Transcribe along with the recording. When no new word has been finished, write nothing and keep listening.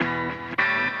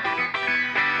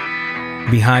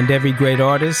Behind every great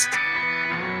artist,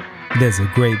 there's a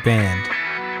great band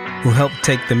who help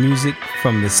take the music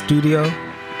from the studio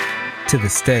to the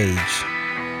stage.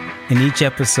 In each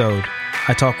episode,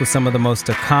 I talk with some of the most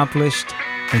accomplished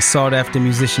and sought-after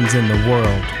musicians in the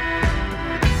world,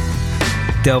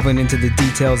 delving into the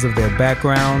details of their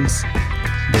backgrounds,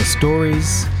 their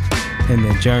stories, and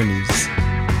their journeys,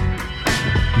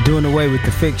 doing away with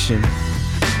the fiction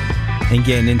and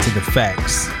getting into the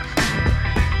facts.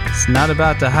 It's not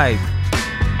about the hype.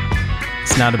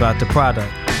 It's not about the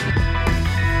product.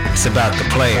 It's about the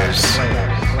players.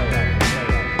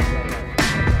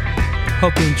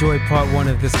 Hope you enjoyed part one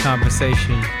of this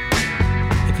conversation.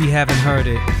 If you haven't heard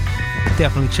it,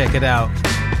 definitely check it out.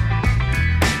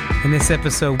 In this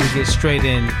episode, we get straight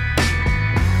in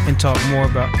and talk more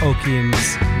about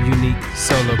Okiem's unique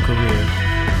solo career.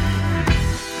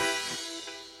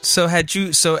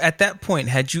 So at that point,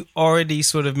 had you already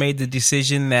sort of made the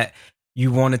decision that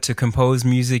you wanted to compose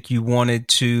music, you wanted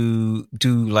to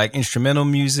do like instrumental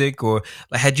music, or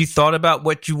like, had you thought about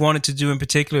what you wanted to do in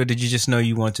particular, or did you just know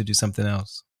you wanted to do something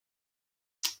else?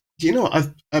 You know,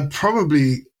 I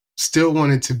probably still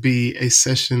wanted to be a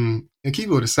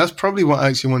keyboardist. That's probably what I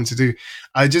actually wanted to do.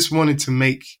 I just wanted to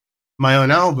make my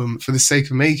own album for the sake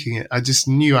of making it. I just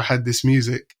knew I had this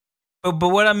music. But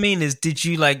what I mean is, did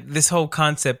you like this whole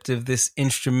concept of this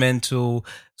instrumental,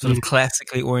 sort of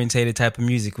classically orientated type of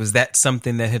music? Was that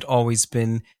something that had always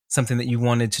been something that you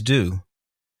wanted to do?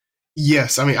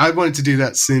 Yes. I mean, I wanted to do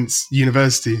that since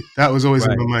university. That was always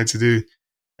on my mind to do.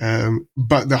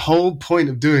 But the whole point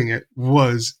of doing it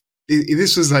was,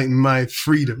 this was like my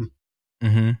freedom.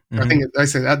 I think, like I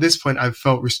said, at this point, I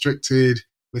felt restricted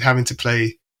with having to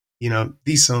play,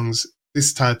 these songs,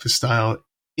 this type of style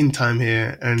in time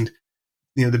here. And,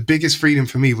 the biggest freedom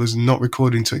for me was not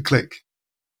recording to a click.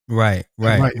 Right.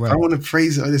 If I want to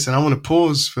phrase it like this and I want to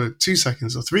pause for 2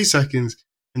 seconds or 3 seconds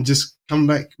and just come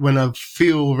back when I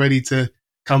feel ready to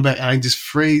come back, and I just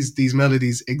phrase these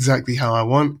melodies exactly how I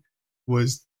want,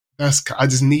 I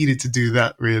just needed to do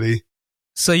that, really.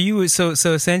 So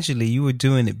so essentially you were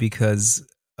doing it because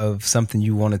of something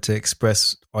you wanted to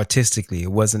express artistically.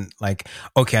 It wasn't like,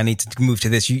 okay, I need to move to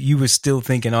this. You were still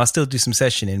thinking, I'll still do some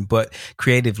sessioning, but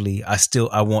creatively,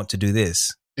 I want to do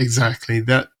this. Exactly.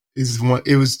 That is what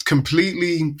it was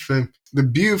completely. The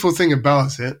beautiful thing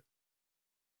about it.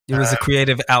 It was a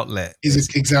creative outlet.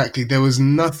 Exactly. There was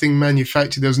nothing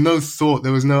manufactured. There was no thought.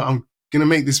 There was no, I'm going to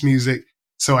make this music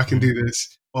so I can do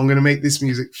this. Or I'm going to make this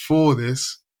music for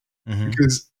this.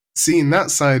 Because seeing that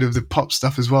side of the pop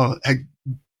stuff as well had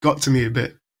got to me a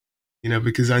bit,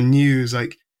 because I knew it was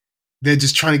like, they're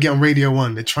just trying to get on Radio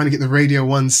 1. They're trying to get the Radio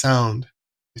 1 sound.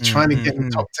 They're trying to get in the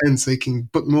top 10 so they can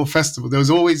book more festivals. There was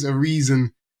always a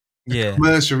reason,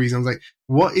 commercial reason. I was like,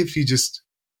 what if you just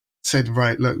said,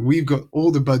 right, look, we've got all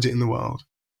the budget in the world.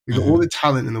 We've got all the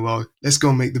talent in the world. Let's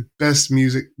go make the best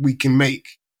music we can make.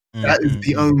 That is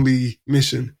the only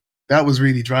mission. That was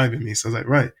really driving me. So I was like,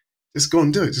 right, just go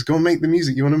and do it. Just go and make the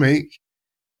music you want to make.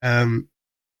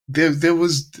 There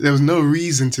was no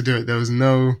reason to do it. There was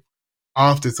no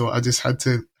afterthought. I just had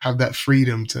to have that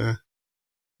freedom to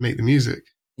make the music.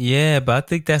 Yeah, but I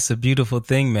think that's a beautiful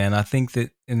thing, man. I think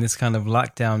that in this kind of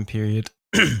lockdown period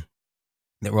that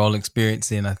we're all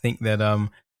experiencing, I think that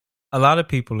a lot of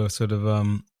people are sort of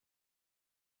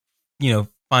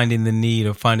finding the need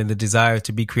or finding the desire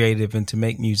to be creative and to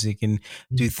make music and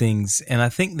do things. And I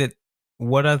think that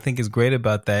what I think is great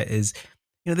about that is,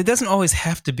 there doesn't always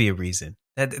have to be a reason.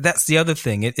 That's the other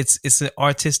thing. It's an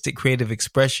artistic, creative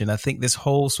expression. I think this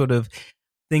whole sort of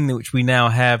thing that which we now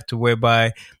have to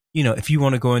whereby, if you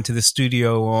want to go into the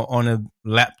studio or on a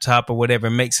laptop or whatever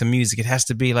and make some music, it has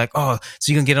to be like, oh,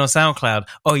 so you can get it on SoundCloud.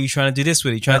 Oh, you're trying to do this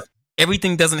with it.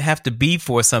 Everything doesn't have to be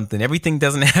for something. Everything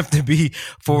doesn't have to be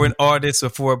for an artist or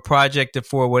for a project or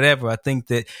for whatever. I think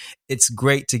that it's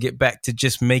great to get back to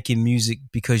just making music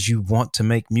because you want to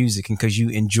make music and because you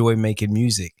enjoy making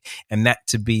music, and that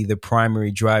to be the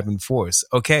primary driving force.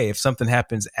 Okay, if something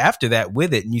happens after that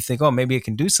with it and you think, oh, maybe it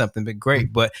can do something, but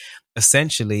great. But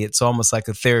essentially, it's almost like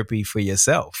a therapy for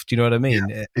yourself. Do you know what I mean?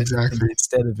 Yeah, exactly.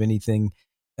 Instead of anything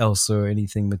else or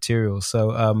anything material.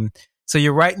 So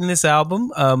you're writing this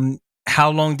album.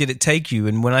 How long did it take you?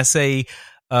 And when I say,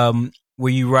 were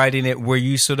you writing it, were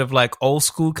you sort of like old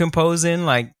school composing,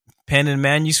 like pen and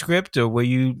manuscript, or were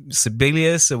you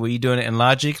Sibelius, or were you doing it in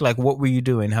Logic? Like, what were you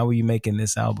doing? How were you making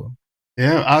this album?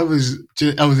 Yeah, I was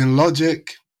in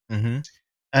Logic, and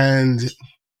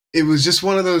it was just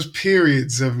one of those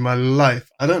periods of my life.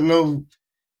 I don't know.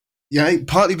 Yeah,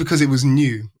 partly because it was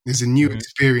new. There's a new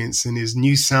experience and there's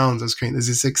new sounds I was creating. There's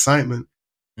this excitement.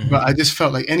 But I just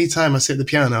felt like anytime I sit at the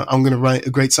piano, I'm going to write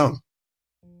a great song.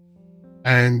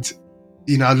 And,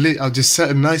 I'll just set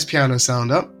a nice piano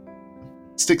sound up,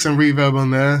 stick some reverb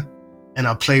on there, and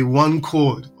I'll play one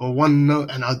chord or one note,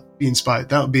 and I'll be inspired.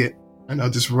 That'll be it. And I'll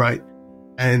just write.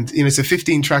 And, it's a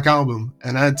 15-track album.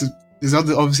 And there's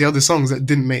obviously other songs that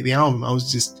didn't make the album. I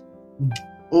was just,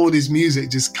 all this music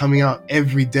just coming out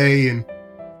every day. And,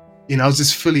 I was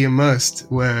just fully immersed,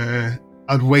 where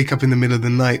I'd wake up in the middle of the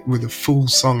night with a full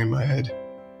song in my head.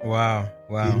 Wow.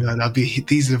 And I'd be,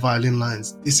 these are the violin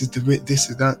lines. This is the bit, this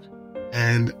is that.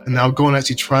 And I'll go and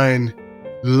actually try and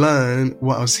learn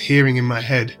what I was hearing in my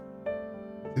head.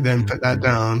 And then put that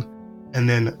down. And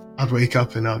then I'd wake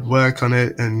up and I'd work on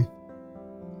it. And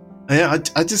yeah,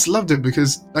 I just loved it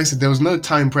because, like I said, there was no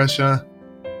time pressure.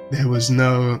 There was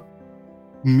no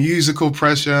musical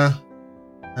pressure.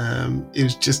 It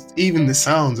was just, even the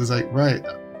sounds, I was like, right,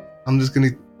 I'm just going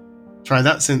to try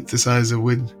that synthesizer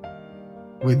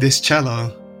with this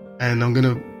cello, and I'm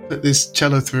going to put this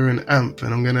cello through an amp,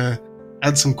 and I'm going to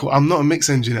add some I'm not a mix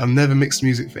engineer. I've never mixed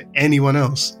music for anyone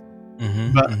else.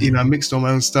 But, I mixed all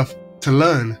my own stuff to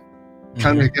learn.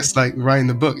 Kind of, I guess, like writing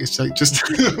the book. It's like just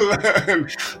to learn,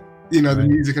 the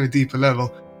music on a deeper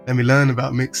level. Let me learn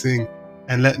about mixing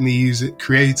and let me use it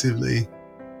creatively.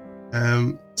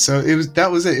 So that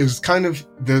was it. It was kind of,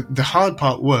 the hard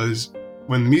part was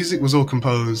when the music was all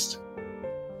composed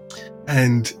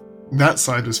and that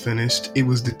side was finished, it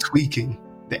was the tweaking,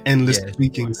 the endless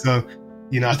tweaking. So,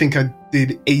 I think I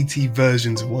did 80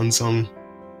 versions of one song.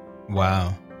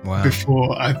 Wow.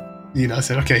 Before I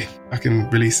said, okay, I can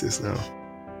release this now.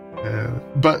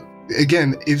 But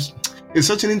again, it's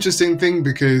such an interesting thing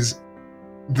because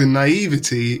the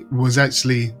naivety was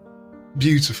actually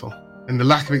beautiful, and the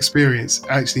lack of experience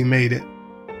actually made it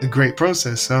a great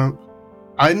process. So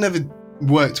I never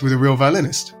worked with a real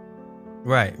violinist.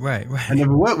 Right. I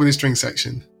never worked with a string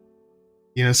section.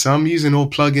 So I'm using all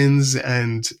plugins,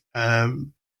 and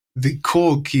the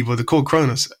Korg keyboard, the Korg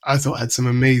Kronos, I thought had some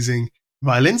amazing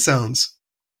violin sounds.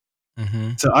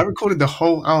 So I recorded the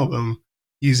whole album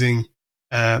using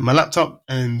my laptop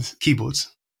and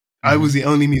keyboards. I was the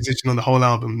only musician on the whole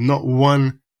album. Not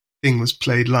one thing was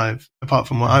played live apart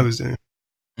from what I was doing.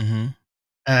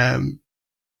 And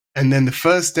then the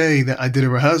first day that I did a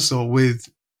rehearsal with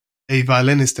a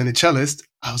violinist and a cellist,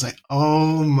 I was like,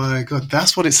 oh my God,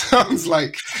 that's what it sounds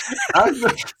like.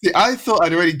 I thought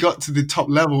I'd already got to the top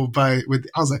level I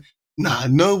was like, nah,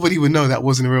 nobody would know that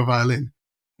wasn't a real violin.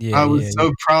 I was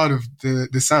so proud of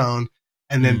the sound.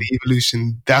 And then the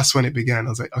evolution, that's when it began. I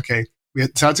was like, okay, we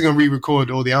had to go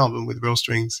re-record all the album with real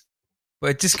strings. But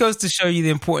it just goes to show you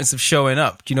the importance of showing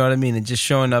up. Do you know what I mean? And just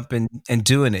showing up and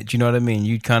doing it. Do you know what I mean?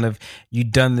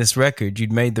 You'd done this record.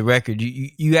 You'd made the record.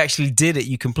 You actually did it.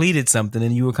 You completed something,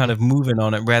 and you were kind of moving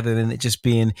on it rather than it just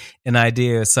being an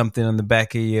idea or something on the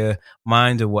back of your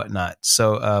mind or whatnot.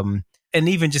 So, and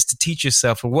even just to teach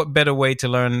yourself, or what better way to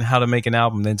learn how to make an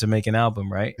album than to make an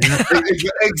album, right?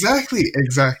 Exactly.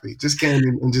 Just get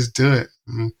in and just do it.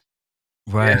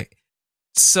 Right. Yeah.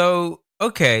 So,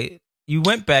 okay. You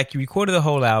went back, you recorded the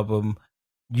whole album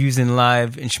using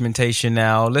live instrumentation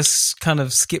now. Let's kind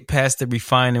of skip past the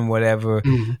refining whatever,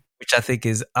 which I think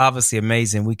is obviously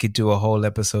amazing. We could do a whole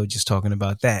episode just talking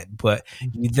about that. But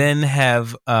you then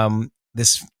have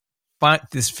this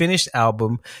finished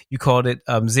album. You called it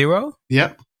Zero?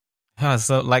 Yep.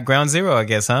 So like Ground Zero, I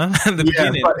guess, huh?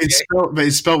 Beginning. But it's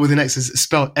spelled with an X. It's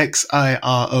spelled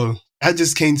Xiro. That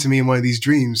just came to me in one of these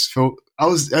dreams.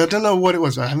 I don't know what it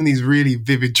was, but I'm having these really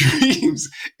vivid dreams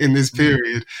in this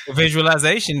period.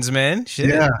 Visualizations, man. Shit.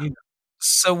 Yeah.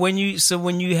 So when you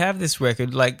have this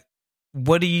record, like,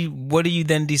 what do you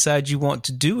then decide you want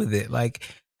to do with it? Like,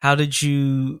 how did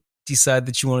you decide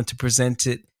that you wanted to present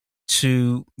it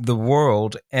to the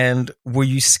world? And were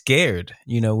you scared?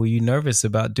 Were you nervous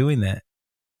about doing that?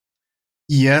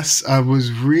 Yes, I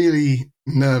was really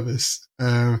nervous.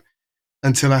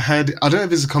 Until I don't know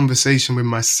if it's a conversation with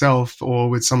myself or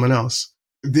with someone else.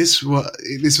 This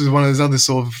was one of those other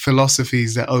sort of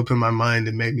philosophies that opened my mind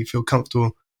and made me feel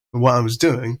comfortable with what I was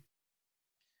doing,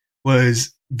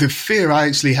 was the fear I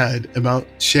actually had about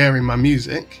sharing my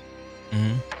music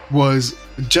was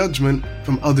judgment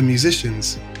from other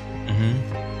musicians.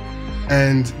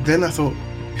 And then I thought,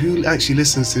 who actually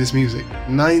listens to this music?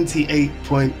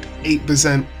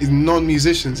 98.8% is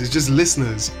non-musicians. It's just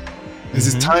listeners.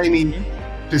 There's this tiny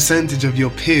percentage of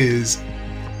your peers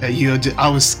that I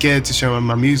was scared to show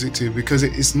my music to, because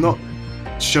it's not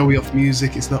showy off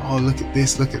music. It's not, oh, look at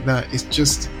this, look at that. It's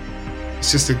just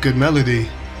a good melody,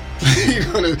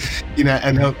 and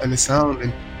the sound,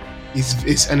 and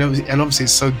and obviously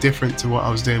it's so different to what I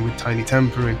was doing with Tinie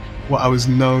Tempah and what I was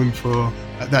known for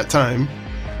at that time.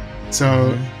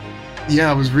 So yeah,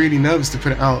 I was really nervous to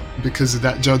put it out because of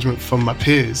that judgment from my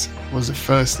peers was the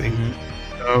first thing.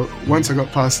 So once I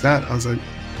got past that, I was like,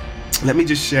 let me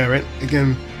just share it.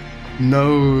 Again,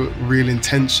 no real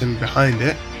intention behind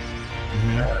it.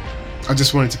 I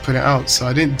just wanted to put it out. So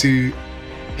I didn't do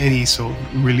any sort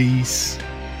of release,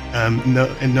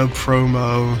 no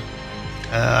promo.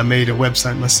 I made a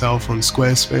website myself on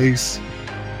Squarespace.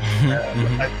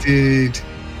 I did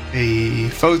a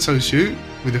photo shoot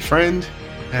with a friend,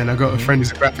 and I got a friend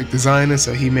who's a graphic designer,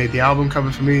 so he made the album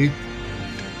cover for me.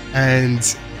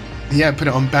 And yeah, I put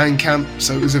it on Bandcamp,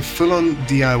 so it was a full-on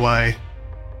DIY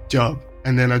job.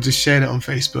 And then I just shared it on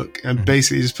Facebook and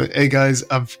basically just put, hey guys,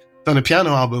 I've done a piano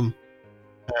album.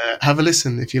 Have a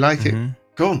listen. If you like it,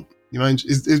 cool. You mind?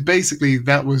 It's basically,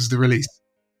 that was the release.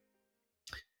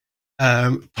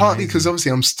 Partly because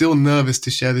obviously I'm still nervous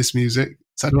to share this music,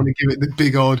 so I don't want to give it the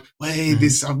big old, hey,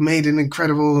 this, I've made an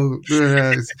incredible,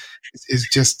 it's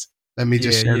just, let me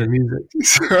just share the music.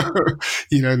 So,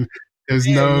 there's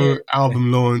no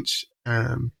album launch.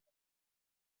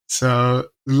 So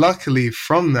luckily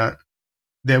from that,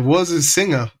 there was a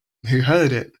singer who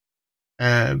heard it.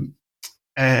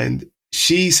 And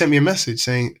she sent me a message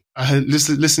saying, I had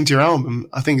listened to your album.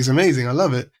 I think it's amazing. I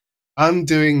love it. I'm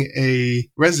doing a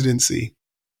residency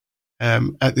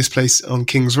at this place on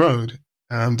King's Road.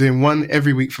 I'm doing one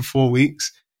every week for 4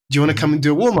 weeks. Do you want to come and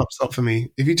do a warm-up slot for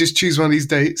me? If you just choose one of these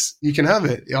dates, you can have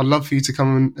it. I'd love for you to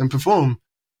come and perform.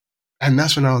 And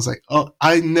that's when I was like, oh,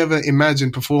 I never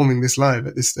imagined performing this live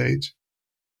at this stage.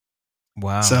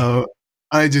 Wow. So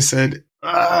I just said,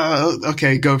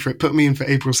 okay, go for it. Put me in for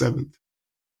April 7th.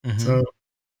 So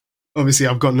obviously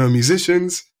I've got no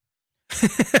musicians.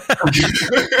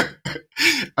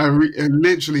 I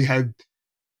literally had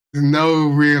no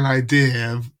real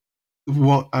idea of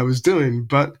what I was doing,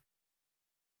 but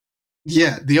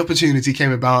yeah, the opportunity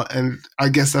came about, and I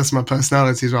guess that's my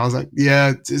personality as well. I was like,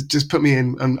 yeah, just put me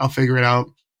in and I'll figure it out.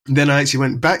 And then I actually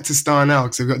went back to Star Now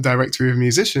because I've got a directory of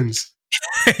musicians.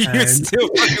 You're still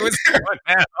fucking with Star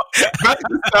Now. Back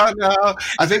to Star Now.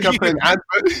 I think I put an ad.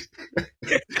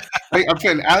 I put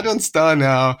an ad on Star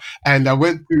Now, and I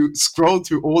scrolled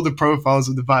through all the profiles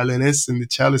of the violinists and the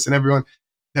cellists and everyone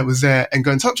that was there, and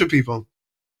got in touch with people.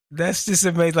 That's just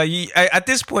amazing. Like at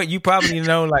this point, you probably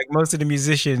know like most of the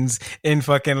musicians in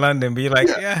fucking London, but you're like,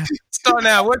 yeah, Star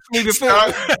Now, worked for me before.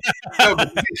 No,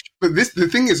 but the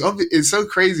thing is, it's so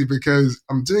crazy because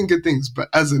I'm doing good things, but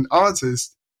as an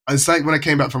artist, it's like when I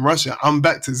came back from Russia, I'm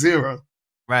back to zero.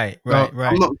 Right.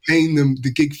 I'm not paying them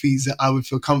the gig fees that I would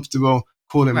feel comfortable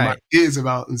calling my ears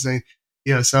about and saying,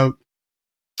 so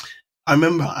I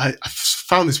remember I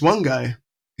found this one guy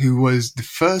who was the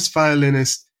first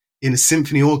violinist in a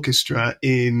symphony orchestra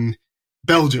in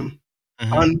Belgium.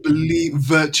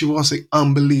 Virtuosic,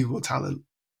 unbelievable talent.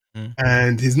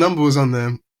 And his number was on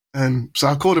there. And so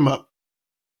I called him up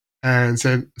and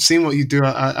said, seeing what you do,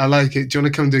 I like it. Do you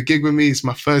want to come do a gig with me? It's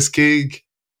my first gig.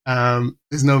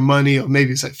 There's no money, or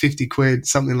maybe it's like 50 quid,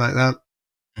 something like that.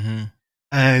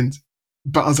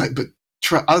 But I was like,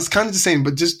 I was kind of just saying,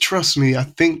 but just trust me. I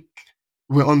think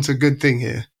we're onto a good thing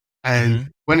here.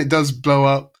 And when it does blow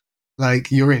up,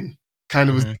 like, you're in.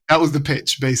 That was the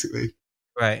pitch, basically.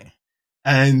 Right.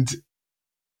 And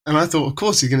I thought, of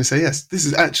course, he's going to say yes. This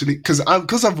is actually, because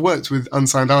I've worked with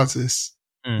unsigned artists,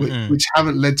 which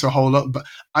haven't led to a whole lot, but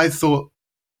I thought,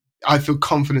 I feel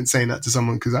confident saying that to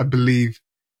someone because I believe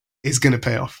it's going to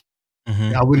pay off.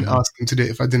 I wouldn't ask him to do it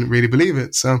if I didn't really believe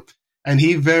it. So, and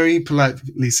he very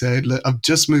politely said, look, I've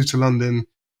just moved to London,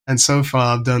 and so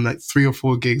far I've done like 3 or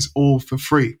 4 gigs, all for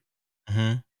free.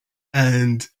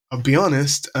 And I'll be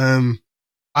honest,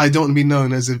 I don't want to be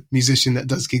known as a musician that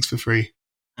does gigs for free.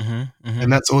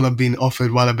 And that's all I've been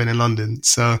offered while I've been in London.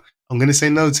 So I'm going to say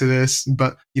no to this.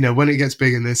 But, when it gets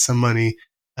big and there's some money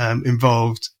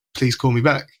involved, please call me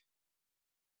back.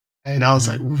 And I was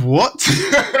like, what?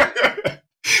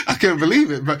 I couldn't believe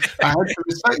it, but I had to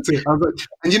respect it. I was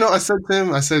like, and I said to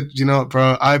him, you know what,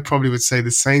 bro, I probably would say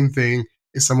the same thing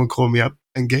if someone called me up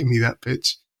and gave me that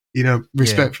pitch.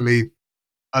 Respectfully,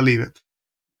 I'll leave it.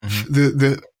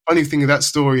 The funny thing of that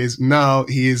story is now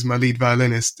he is my lead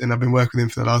violinist, and I've been working with him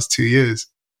for the last 2 years.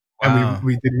 Wow. And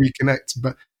we did reconnect.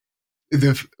 But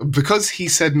because he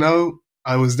said no,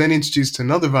 I was then introduced to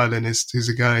another violinist who's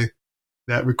a guy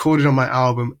that recorded on my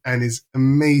album and is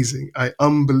amazing.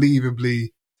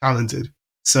 Unbelievably talented.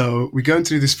 So we're going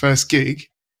to do this first gig.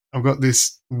 I've got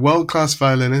this world-class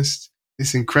violinist,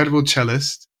 this incredible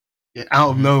cellist, out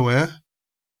of nowhere.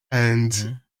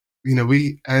 And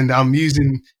I'm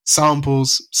using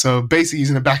samples. So basically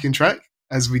using a backing track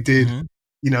as we did,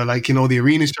 like in all the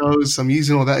arena shows. So I'm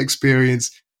using all that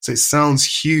experience So it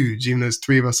sounds huge, even though there's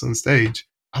 3 of us on stage.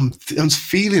 I'm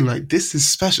feeling like this is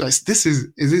special. Like, this is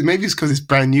it? Maybe it's because it's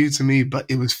brand new to me, but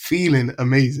it was feeling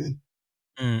amazing.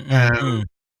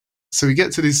 So we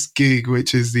get to this gig,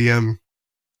 which is the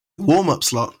warm-up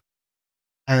slot,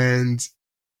 and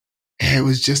it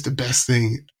was just the best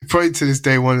thing. Probably to this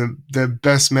day, one of the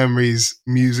best memories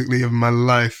musically of my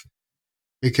life,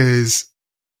 because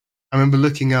I remember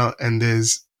looking out and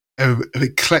there's an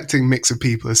eclectic mix of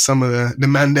people. There's some of the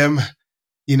mandem,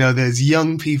 you know, there's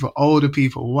young people, older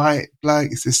people, white, black.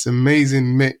 It's this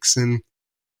amazing mix. And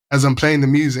as I'm playing the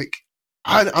music,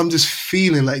 I'm just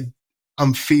feeling like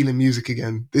I'm feeling music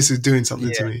again. This is doing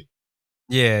something to me.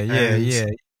 Yeah.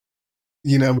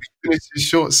 You know, we finished a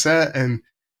short set and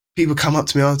people come up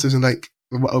to me afterwards and like,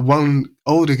 one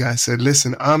older guy said,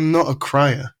 listen, I'm not a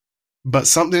crier, but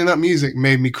something in that music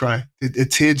made me cry. A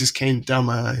tear just came down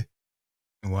my eye.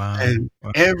 Wow. And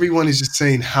everyone is just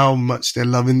saying how much they're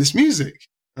loving this music.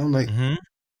 I'm like, I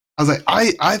was like,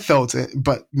 I felt it,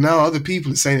 but now other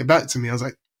people are saying it back to me. I was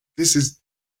like, this is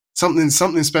something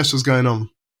special is going on.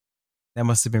 That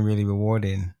must have been really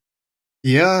rewarding.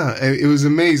 Yeah, it was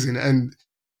amazing. And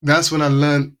that's when I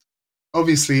learned,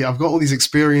 obviously, I've got all these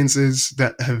experiences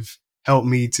that have helped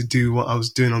me to do what I was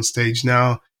doing on stage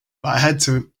now. But I had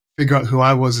to figure out who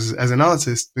I was as an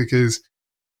artist, because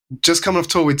just coming off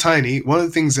tour with Tiny, one of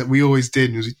the things that we always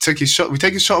did was we take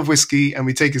a shot of whiskey and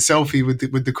we take a selfie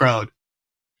with the crowd.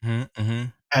 And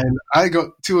I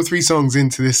got 2 or 3 songs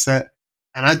into this set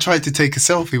and I tried to take a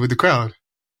selfie with the crowd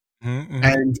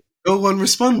and no one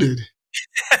responded.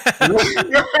 And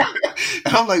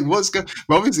I'm like, what's going on?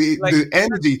 Well, obviously, like, the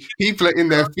energy, people are in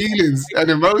their feelings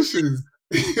and emotions.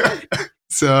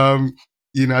 So,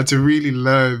 you know, to really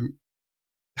learn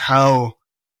how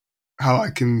I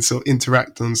can sort of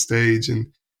interact on stage and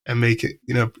make it,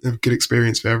 you know, a good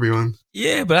experience for everyone.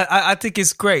 Yeah, but I think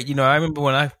it's great. You know, I remember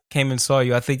when I came and saw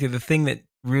you, I think that the thing that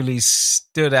really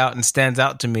stood out and stands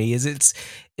out to me is it's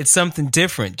something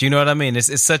different. Do you know what I mean?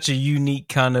 It's such a unique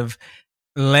kind of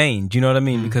lane. Do you know what I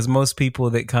mean? Because most people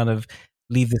that kind of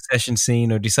leave the session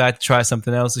scene or decide to try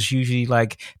something else, it's usually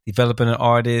like developing an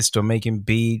artist or making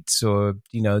beats or,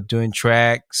 you know, doing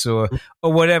tracks or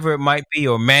whatever it might be,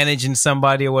 or managing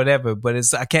somebody or whatever. But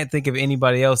I can't think of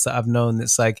anybody else that I've known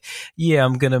that's like, yeah,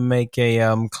 I'm going to make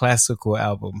a classical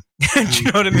album. Do you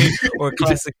know what I mean? Or a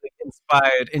classically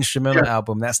inspired instrumental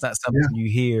album. That's not something you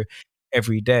hear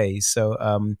every day. So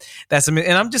that's amazing.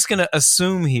 And I'm just going to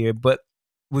assume here, but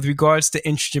with regards to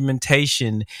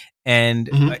instrumentation and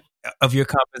of your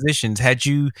compositions, did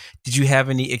you have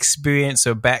any experience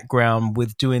or background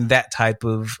with doing that type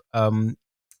of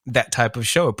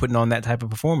show or putting on that type of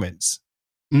performance?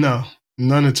 No,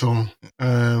 none at all.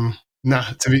 Nah,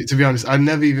 to be honest, I'd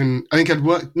never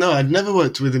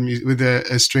worked with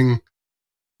a string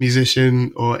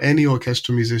musician or any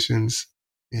orchestral musicians.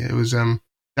 Yeah, it was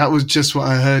that was just what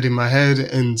I heard in my head,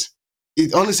 and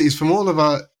it honestly is from all of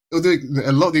a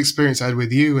lot of the experience I had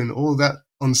with you and all that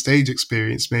on stage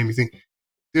experience made me think,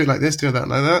 do it like this, do it like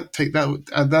that, take that,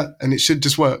 add that, and it should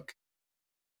just work.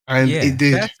 And it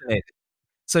did. Fascinating.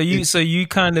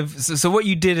 So what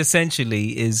you did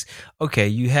essentially is, okay,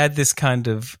 you had this kind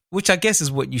of, which I guess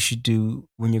is what you should do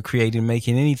when you're creating,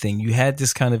 making anything. You had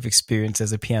this kind of experience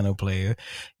as a piano player.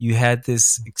 You had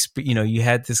this, you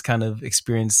had this kind of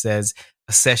experience as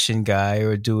a session guy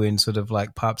or doing sort of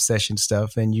like pop session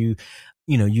stuff. And you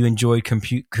enjoyed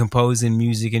composing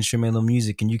music, instrumental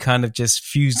music, and you kind of just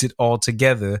fused it all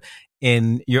together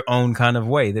in your own kind of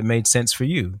way that made sense for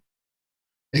you.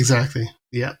 Exactly.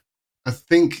 Yeah. I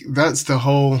think that's the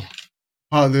whole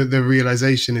part of the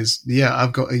realization is,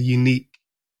 I've got a unique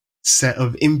set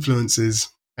of influences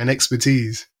and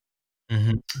expertise.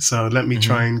 So let me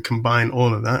try and combine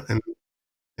all of that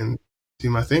and do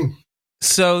my thing.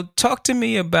 So talk to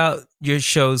me about your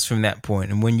shows from that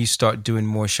point and when you start doing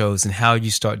more shows and how you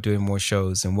start doing more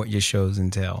shows and what your shows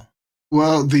entail.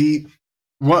 Well,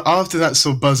 after that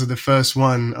sort of buzz of the first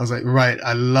one, I was like, right,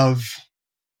 I love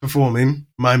performing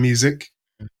my music.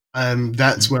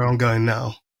 That's where I'm going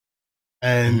now.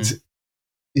 And,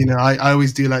 you know, I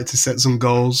always do like to set some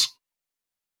goals.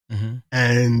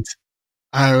 And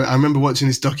I remember watching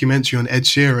this documentary on Ed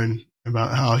Sheeran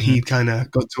about how he kind of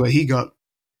got to where he got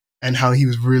and how he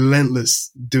was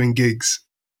relentless doing gigs.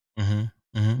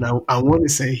 Now, I want to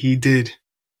say he did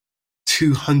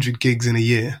 200 gigs in a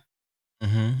year.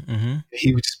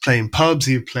 He was just playing pubs,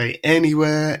 he would play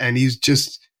anywhere, and he's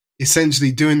just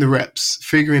essentially doing the reps,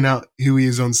 figuring out who he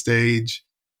is on stage,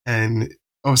 and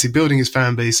obviously building his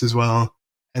fan base as well.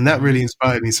 And that really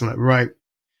inspired me. So I'm like, right,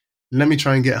 let me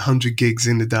try and get 100 gigs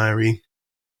in the diary.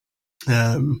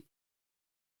 And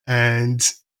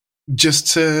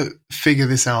just to figure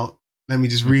this out. Let me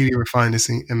just really refine this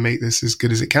thing and make this as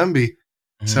good as it can be.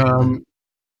 So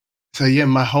yeah,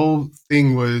 my whole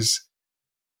thing was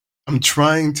I'm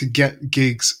trying to get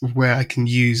gigs where I can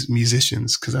use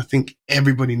musicians because I think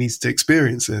everybody needs to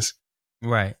experience this.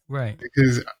 Right.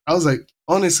 Because I was like,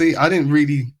 honestly, I didn't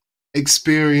really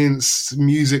experience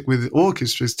music with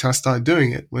orchestras till I started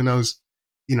doing it when I was,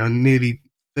 nearly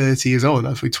 30 years old. I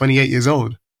was 28 years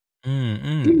old.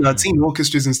 I'd seen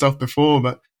orchestras and stuff before,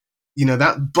 but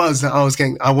that buzz that I was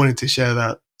getting, I wanted to share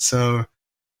that. So,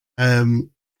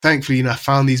 thankfully, I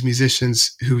found these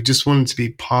musicians who just wanted to be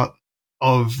part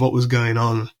of what was going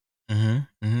on. And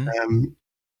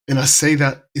I say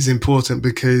that is important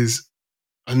because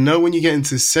I know when you get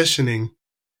into sessioning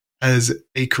as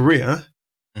a career,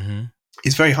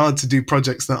 it's very hard to do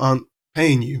projects that aren't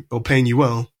paying you or paying you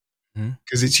well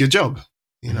because it's your job,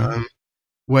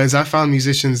 Whereas I found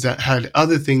musicians that had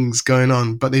other things going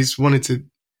on, but they just wanted to,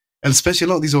 and especially a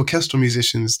lot of these orchestral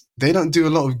musicians, they don't do a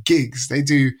lot of gigs. They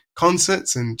do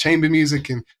concerts and chamber music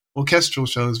and orchestral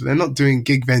shows, but they're not doing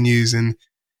gig venues and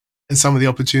some of the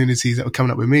opportunities that were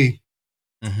coming up with me.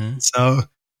 So,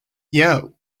 yeah,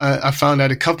 I found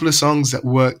out a couple of songs that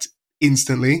worked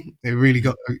instantly. They really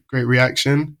got a great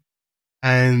reaction.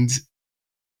 And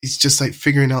it's just like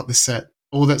figuring out the set.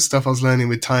 All that stuff I was learning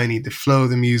with Tiny, the flow of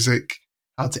the music,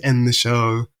 how to end the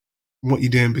show, what you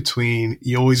do in between.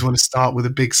 You always want to start with a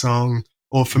big song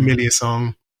or familiar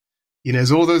song.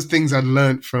 There's all those things I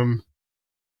learned from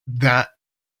that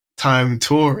time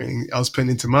touring I was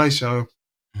putting into my show.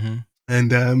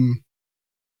 And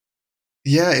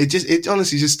yeah, it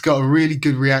honestly just got a really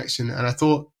good reaction. And I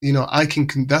thought,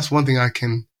 that's one thing I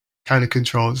can kind of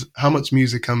control is how much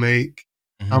music I make,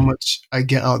 how much I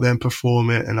get out there and perform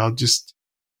it. And I'll just,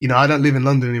 I don't live in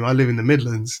London anymore. I live in the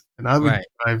Midlands, and I would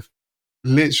drive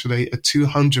literally a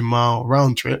 200-mile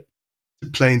round trip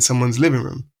to play in someone's living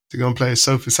room, to go and play a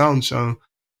Sofa Sound show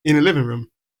in a living room.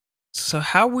 So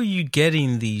how were you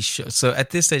getting these shows? So at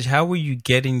this stage, how were you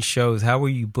getting shows? How were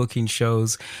you booking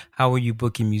shows? How were you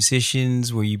booking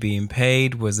musicians? Were you being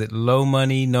paid? Was it low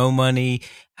money, no money?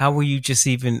 How were you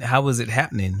how was it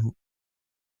happening?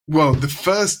 Well, the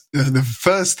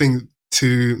first thing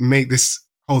to make this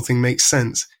whole thing make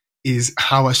sense is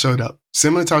how I showed up.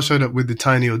 Similar to how I showed up with the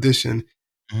Tiny audition.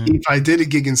 If I did a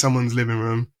gig in someone's living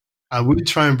room, I would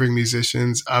try and bring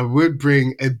musicians. I would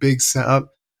bring a big setup.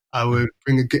 I would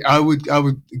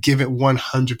give it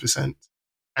 100%.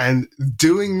 And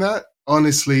doing that,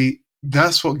 honestly,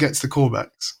 that's what gets the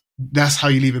callbacks. That's how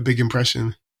you leave a big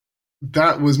impression.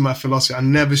 That was my philosophy. I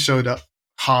never showed up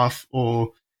half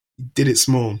or did it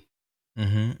small.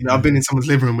 I've been in someone's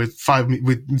living room with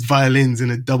violins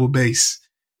and a double bass.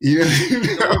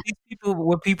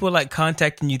 Were people like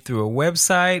contacting you through a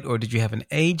website, or did you have an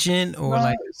agent,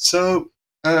 or So,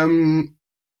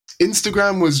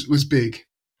 Instagram was big.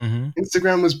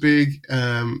 Instagram was big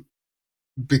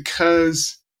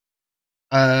because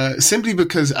simply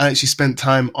because I actually spent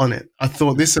time on it. I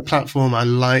thought this is a platform I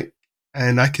like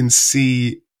and I can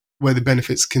see where the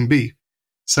benefits can be.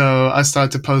 So I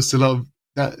started to post a lot of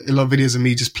videos of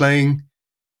me just playing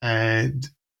and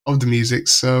of the music.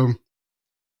 So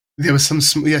there was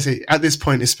at this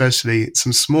point especially,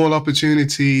 some small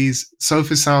opportunities.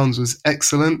 Sofa Sounds was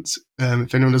excellent.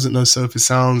 If anyone doesn't know Sofa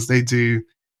Sounds, they do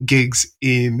gigs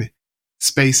in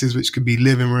spaces which could be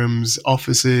living rooms,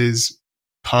 offices,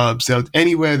 pubs,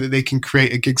 anywhere that they can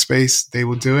create a gig space, they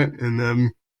will do it.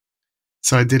 And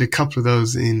so I did a couple of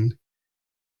those in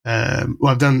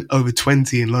I've done over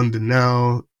 20 in London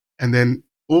now. And then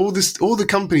all the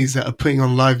companies that are putting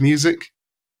on live music,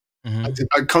 I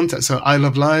contact. So I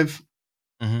Love Live.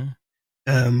 I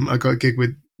got a gig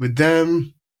with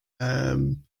them. I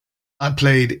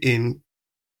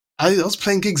was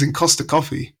playing gigs in Costa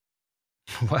Coffee.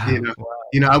 Wow.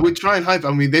 I would try and hype.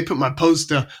 I mean, they put my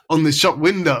poster on the shop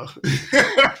window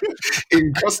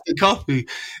in Costa Coffee.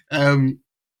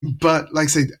 But like I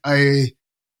said, I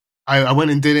went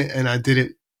and did it, and I did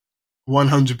it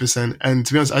 100%. And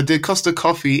to be honest, I did Costa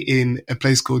Coffee in a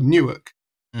place called Newark.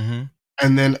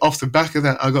 And then off the back of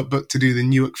that, I got booked to do the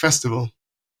Newark Festival.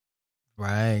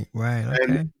 Right. Okay.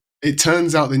 And it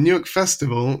turns out the Newark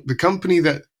Festival, the company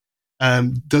that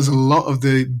does a lot of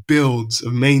the builds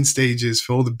of main stages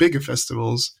for all the bigger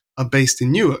festivals, are based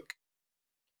in Newark.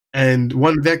 And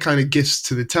one of their kind of gifts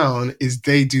to the town is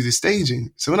they do the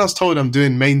staging. So when I was told I'm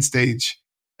doing main stage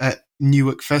at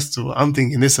Newark Festival, I'm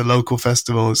thinking this is a local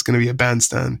festival. It's going to be a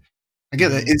bandstand. I get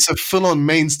that. It's a full-on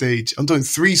main stage. I'm doing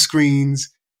 3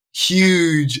 screens,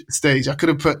 huge stage. I could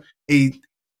have put a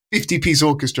 50-piece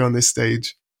orchestra on this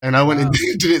stage, and I went and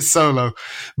did it solo.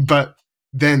 But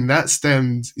then that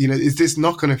stemmed, is this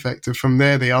knock-on effect? And from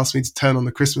there, they asked me to turn on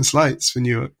the Christmas lights for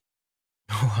Newark.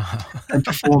 Wow. And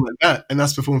perform at that. And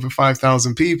that's performing for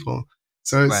 5,000 people.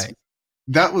 So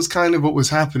that was kind of what was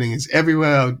happening, is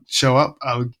everywhere I would show up,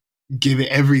 I would give it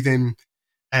everything,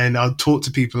 and I'd talk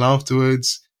to people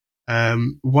afterwards.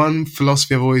 One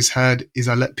philosophy I've always had is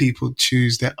I let people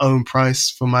choose their own price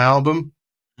for my album.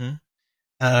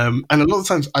 Mm-hmm. And a lot of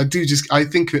times I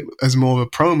think of it as more of a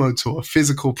promo tool, a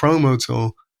physical promo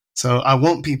tool. So I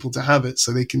want people to have it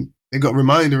so they got a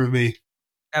reminder of me.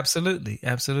 Absolutely.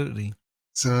 Absolutely.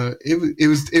 So it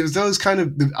was those kind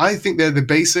of, I think they're the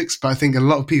basics, but I think a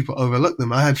lot of people overlook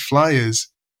them. I had flyers,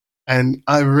 and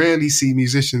I rarely see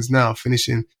musicians now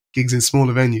finishing gigs in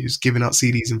smaller venues, giving out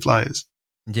CDs and flyers.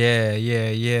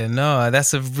 Yeah. No,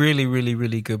 that's a really, really,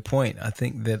 really good point. I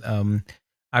think that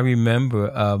I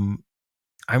remember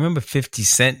 50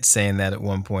 Cent saying that at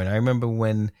one point. I remember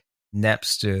when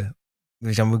Napster,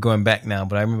 which I'm going back now,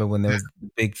 but I remember when there was a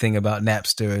big thing about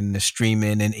Napster and the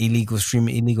streaming and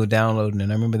illegal downloading.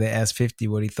 And I remember they asked 50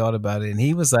 what he thought about it. And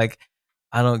he was like,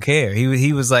 I don't care.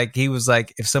 He was like,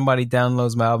 if somebody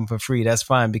downloads my album for free, that's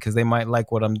fine, because they might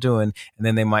like what I'm doing. And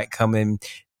then they might come and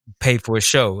pay for a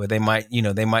show, or they might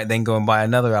then go and buy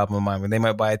another album of mine, or they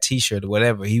might buy a t-shirt or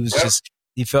whatever. He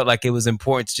felt like it was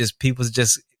important to just people to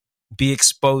just be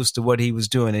exposed to what he was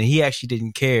doing. And he actually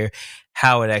didn't care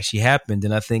how it actually happened.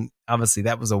 And I think obviously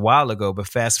that was a while ago, but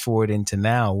fast forward into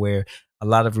now, where a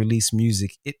lot of released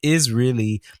music, it is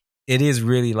really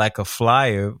like a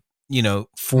flyer,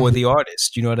 for the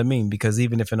artist, you know what I mean? Because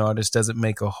even if an artist doesn't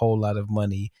make a whole lot of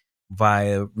money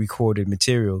via recorded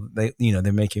material,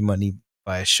 they're making money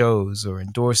via shows or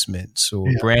endorsements or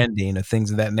branding or things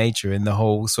of that nature. And the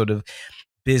whole sort of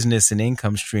business and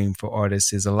income stream for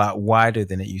artists is a lot wider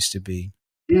than it used to be.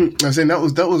 I'm saying that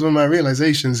was one of my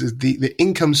realizations, is the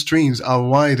income streams are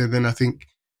wider than I think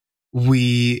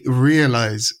we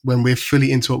realize when we're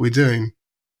fully into what we're doing.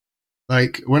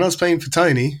 Like when I was playing for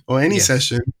Tiny or any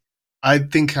session, I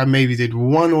think I maybe did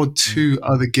one or two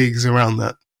other gigs around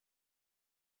that.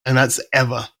 And that's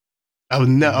ever.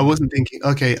 I wasn't thinking,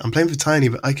 okay, I'm playing for Tiny,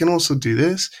 but I can also do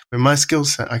this. With my skill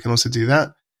set, I can also do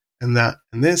that and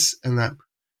this and that.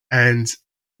 And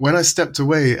when I stepped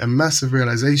away, a massive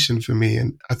realization for me,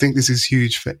 and I think this is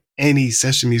huge for any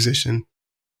session musician,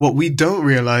 what we don't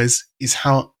realize is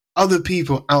how other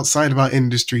people outside of our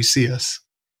industry see us.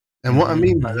 And what I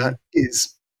mean by that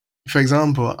is, for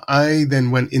example, I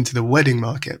then went into the wedding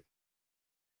market.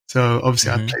 So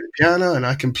obviously I play the piano, and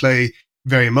I can play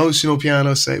very emotional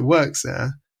piano, so it works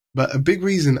there. But a big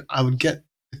reason I would get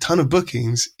a ton of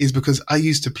bookings is because I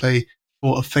used to play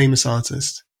for a famous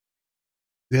artist.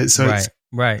 Yeah, so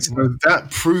right. So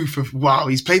that proof of, wow,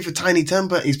 he's played for Tiny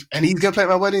Temper, and he's going to play at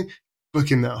my wedding,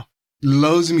 booking now.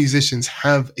 Loads of musicians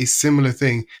have a similar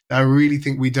thing that I really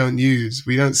think we don't use.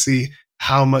 We don't see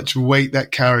how much weight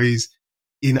that carries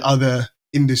in other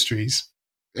industries.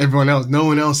 No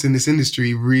one else in this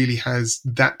industry really has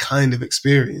that kind of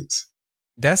experience.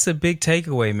 That's a big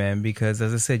takeaway, man, because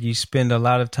as I said, you spend a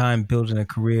lot of time building a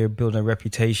career, building a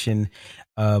reputation,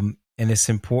 and it's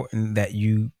important that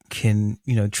you can,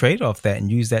 trade off that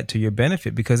and use that to your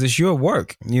benefit, because it's your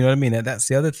work. You know what I mean? That's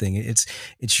the other thing.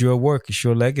 It's your work, it's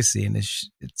your legacy, and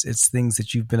it's things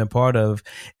that you've been a part of,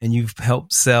 and you've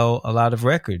helped sell a lot of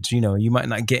records. You might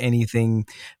not get anything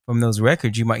from those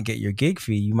records. You might get your gig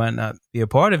fee. You might not be a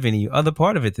part of any other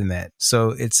part of it than that.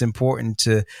 So it's important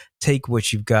to take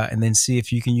what you've got and then see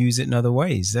if you can use it in other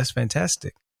ways. That's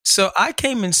fantastic. So I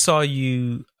came and saw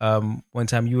you one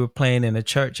time. You were playing in a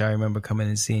church. I remember coming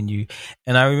and seeing you,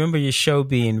 and I remember your show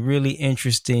being really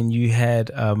interesting. You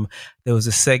had there was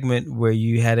a segment where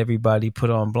you had everybody put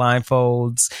on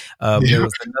blindfolds. There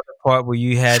was another part where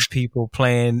you had people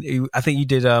playing. I think you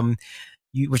did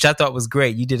which I thought was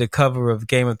great. You did a cover of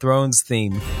Game of Thrones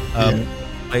theme.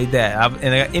 Played that,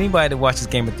 and anybody that watches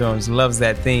Game of Thrones loves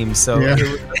that theme. So,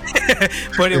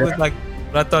 but it was like.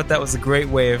 But I thought that was a great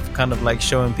way of kind of like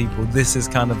showing people this is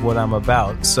kind of what I'm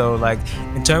about. So like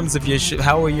in terms of your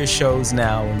how are your shows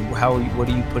now, and what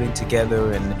are you putting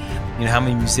together, and how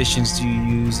many musicians do you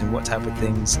use, and what type of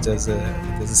things does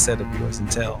a set of yours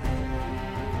entail?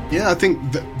 Yeah, I think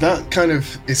that kind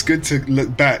of, it's good to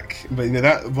look back, but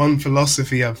that one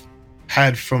philosophy I've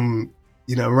had from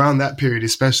around that period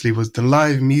especially was the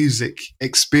live music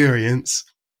experience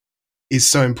is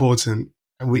so important.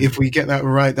 And if we get that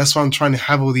right, that's why I'm trying to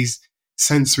have all these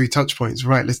sensory touch points.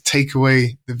 Right, let's take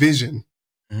away the vision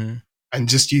and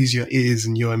just use your ears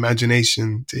and your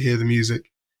imagination to hear the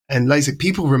music. And like I said,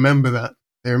 people remember that.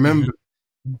 They remember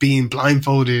being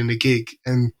blindfolded in a gig.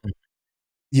 And,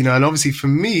 and obviously for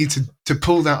me to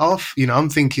pull that off, I'm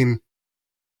thinking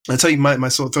I'll tell you my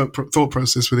sort of thought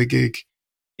process with a gig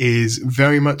is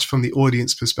very much from the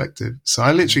audience perspective. So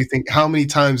I literally think, how many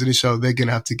times in a show they're going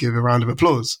to have to give a round of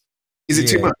applause? Is it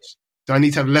too much? Do I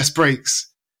need to have less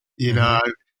breaks? You know,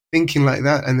 thinking like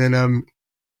that. And then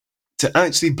to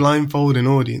actually blindfold an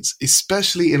audience,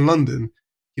 especially in London,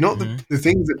 you know what the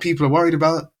things that people are worried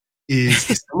about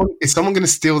is someone going to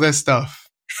steal their stuff?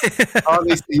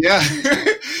 Yeah.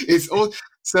 It's all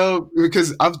so,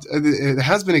 because there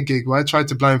has been a gig where I tried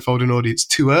to blindfold an audience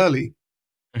too early,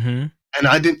 and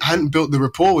I hadn't built the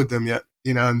rapport with them yet,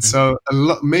 you know, and so a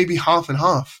lot, maybe half and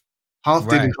half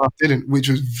did, half didn't, which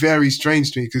was very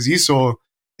strange to me, because you saw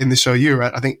in the show you were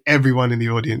at, I think everyone in the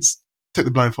audience took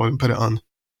the blindfold and put it on.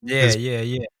 Yeah.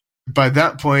 By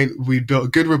that point, we built a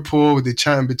good rapport with the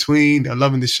chat in between. They're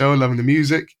loving the show, loving the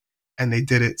music, and they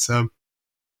did it. So,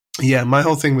 yeah, my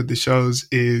whole thing with the shows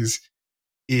is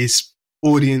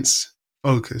audience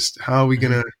focused. How are we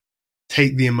going to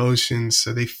take the emotions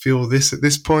so they feel this at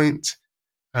this point?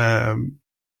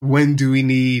 When do we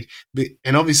need?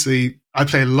 And obviously, I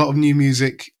play a lot of new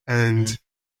music, and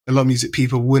a lot of music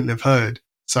people wouldn't have heard.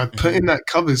 So I put in that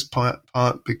covers part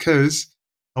because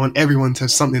I want everyone to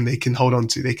have something they can hold on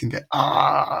to. They can get,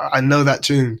 I know that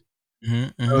tune.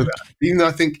 I know that. Even though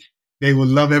I think they will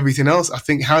love everything else, I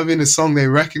think having a song they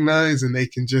recognize and they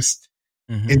can just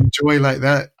enjoy like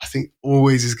that, I think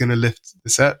always is going to lift the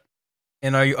set.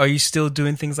 And are you still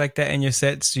doing things like that in your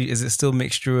sets? Is it still a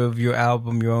mixture of your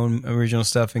album, your own original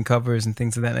stuff, and covers and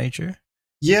things of that nature?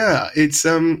 Yeah, it's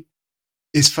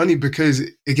funny because,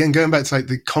 again, going back to like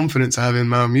the confidence I have in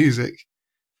my own music,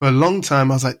 for a long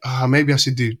time I was like, maybe I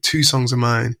should do 2 songs of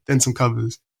mine, then some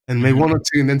covers, and maybe 1 or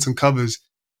 2 and then some covers.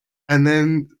 And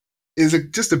then is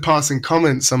just a passing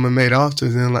comment someone made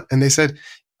afterwards, and they said,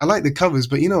 I like the covers,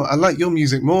 but I like your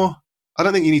music more. I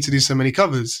don't think you need to do so many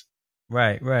covers.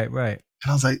 Right. And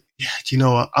I was like, yeah, do you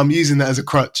know what? I'm using that as a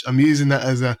crutch. I'm using that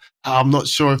as I'm not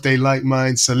sure if they like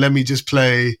mine, so let me just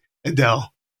play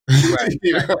Adele.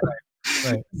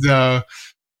 Right. So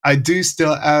I do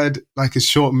still add like a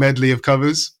short medley of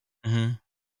covers,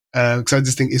 because I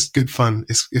just think it's good fun.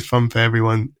 It's fun for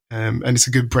everyone, and it's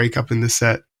a good break up in the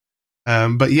set.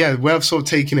 But yeah, where I've sort of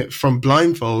taken it from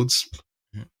blindfolds,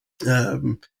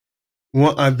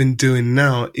 what I've been doing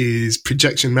now is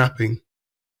projection mapping.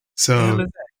 So,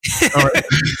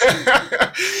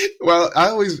 well,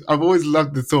 I've always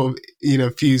loved the thought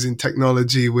of fusing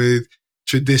technology with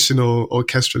traditional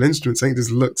orchestral instruments. I think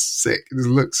this looks sick. This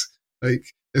looks like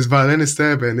there's violinists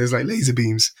there, but there's like laser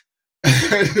beams.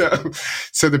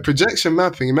 So the projection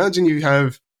mapping, imagine you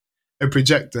have a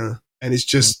projector and it's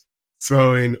just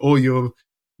throwing all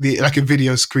like a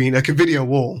video screen, like a video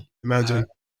wall, imagine.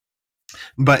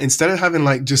 But instead of having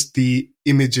like just the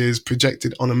images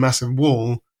projected on a massive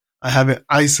wall, I have it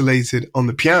isolated on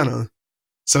the piano.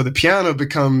 So the piano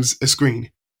becomes a screen.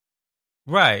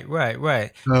 Right.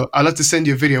 So I'll have to send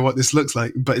you a video of what this looks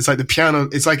like, but it's like the piano,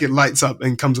 it's like it lights up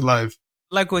and comes alive.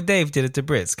 Like what Dave did at the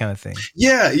Brits kind of thing.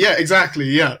 Yeah, exactly.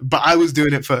 Yeah. But I was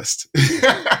doing it first.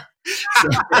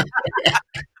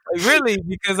 Really?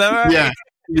 Because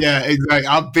Yeah, exactly.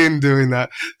 I've been doing that.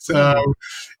 So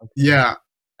yeah.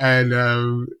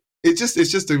 And it's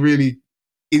just a really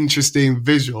interesting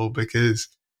visual, because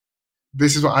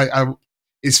this is what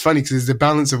it's funny because there's the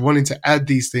balance of wanting to add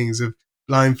these things of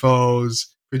blindfolds,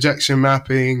 projection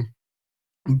mapping,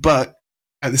 but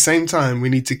at the same time, we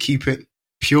need to keep it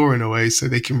pure in a way so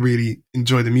they can really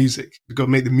enjoy the music. We've got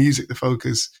to make the music the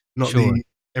focus, not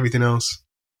everything else.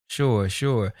 Sure.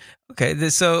 Okay,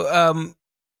 so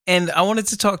and I wanted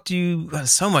to talk to you,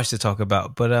 so much to talk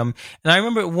about, but and I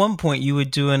remember at one point you were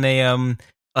doing a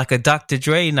like a Dr.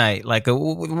 Dre night. Like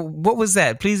what was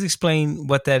that? Please explain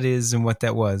what that is and what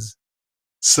that was.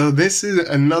 So this is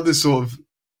another sort of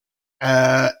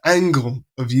angle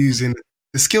of using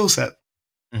the skill set.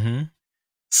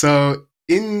 So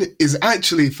is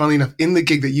actually, funny enough, in the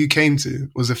gig that you came to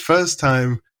was the first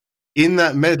time in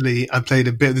that medley I played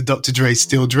a bit of the Dr. Dre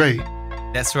Still Dre.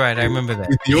 That's right, I remember that.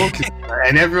 With the orchestra,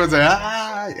 and everyone's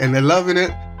like, and they're loving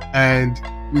it. And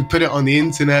we put it on the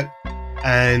internet,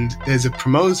 and there's a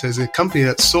company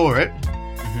that saw it,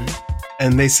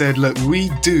 and they said, look, we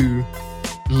do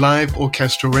live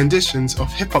orchestral renditions of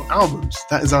hip-hop albums.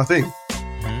 That is our thing.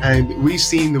 And we've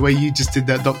seen the way you just did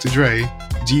that Dr. Dre.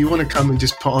 Do you want to come and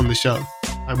just put on the show?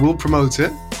 I will promote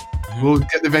it. We'll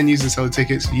get the venues and sell the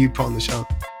tickets. You put on the show.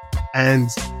 And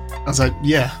I was like,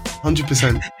 yeah,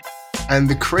 100%. And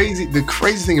the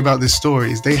crazy thing about this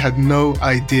story is they had no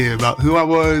idea about who I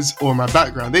was or my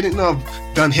background. They didn't know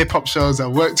I've done hip hop shows. I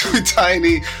worked with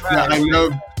Tiny. I know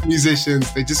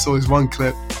musicians. They just saw this one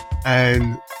clip.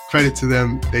 And credit to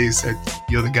them, they said,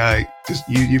 "You're the guy. Just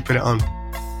you put it on."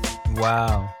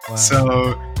 Wow.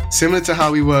 So similar to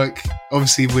how we work,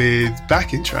 obviously, with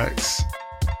backing tracks.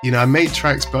 I made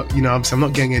tracks, but obviously I'm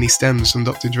not getting any stems from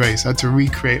Dr. Dre, so I had to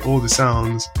recreate all the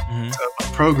sounds. So my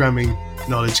programming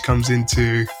knowledge comes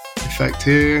into effect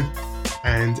here,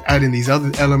 and adding these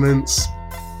other elements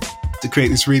to create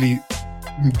this really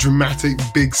dramatic,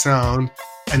 big sound.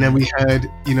 And then we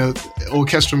had,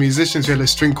 orchestral musicians. We had a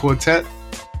string quartet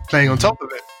playing on top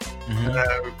of it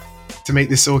to make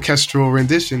this orchestral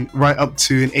rendition, right up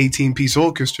to an 18-piece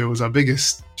orchestra was our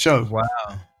biggest show.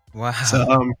 Wow.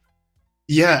 So,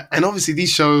 yeah, and obviously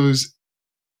these shows,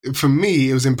 for me,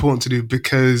 it was important to do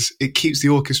because it keeps the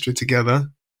orchestra together.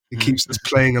 It keeps us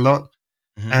playing a lot.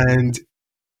 And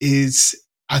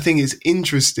I think it's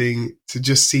interesting to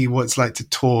just see what it's like to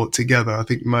tour together. I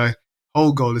think my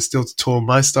whole goal is still to tour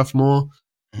my stuff more,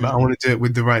 but I want to do it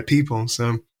with the right people.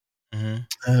 So,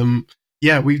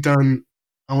 we've done,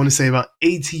 I want to say, about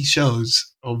 80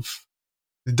 shows of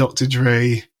the Dr.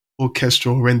 Dre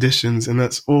orchestral renditions, and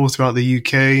that's all throughout the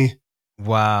UK.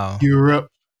 Wow. Europe.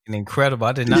 Incredible.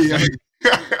 I did not know.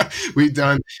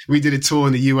 We did a tour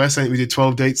in the US. I think we did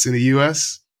 12 dates in the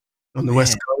US on the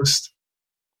West Coast.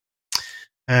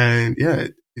 And yeah,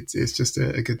 it's just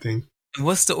a good thing.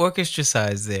 What's the orchestra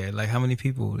size there? Like, how many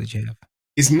people did you have?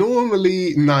 It's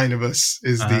normally 9 of us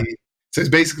so it's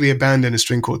basically a band and a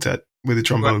string quartet with a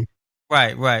trombone.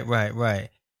 Right.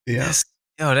 Yeah.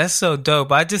 That's so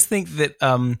dope. I just think that,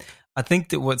 I think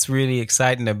that what's really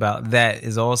exciting about that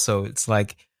is also, it's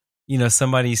like,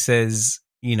 somebody says,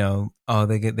 they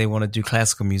want to do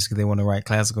classical music, they want to write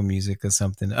classical music or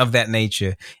something of that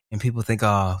nature, and people think,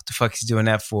 oh, what the fuck is he doing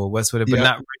that for? What's with it? But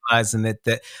not realizing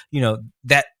that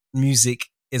that music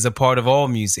is a part of all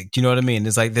music. Do you know what I mean?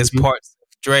 There's like there's parts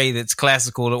of Dre that's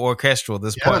classical or orchestral.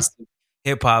 There's parts of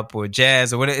hip hop or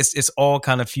jazz or whatever. It's all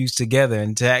kind of fused together,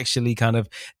 and to actually kind of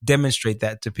demonstrate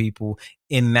that to people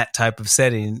in that type of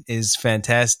setting is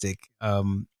fantastic.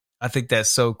 I think that's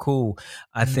so cool.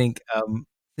 I think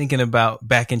thinking about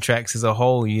backing tracks as a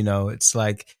whole, it's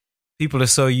like people are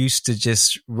so used to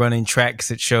just running tracks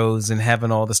at shows and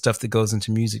having all the stuff that goes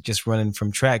into music just running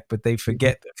from track, but they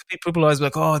forget that people are always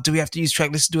like, oh, do we have to use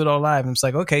track? Let's do it all live. And it's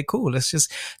like, okay, cool. Let's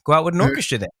just go out with an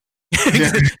orchestra then.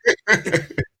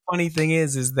 Funny thing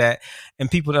is that,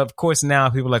 and people, of course, now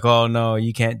people are like, oh no,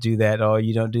 you can't do that, or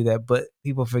you don't do that. But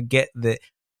people forget that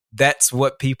that's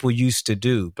what people used to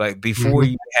do. Like before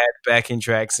you had backing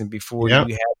tracks and before you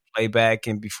had playback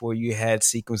and before you had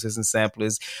sequences and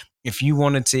samplers, if you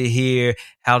wanted to hear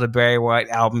how the Barry White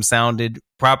album sounded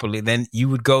properly, then you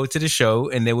would go to the show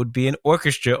and there would be an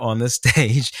orchestra on the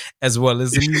stage as well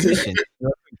as the musician.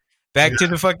 Back to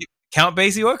the fucking Count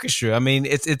Basie orchestra. I mean,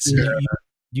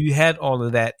 you had all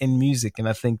of that in music, and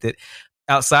I think that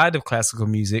outside of classical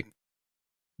music,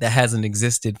 that hasn't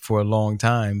existed for a long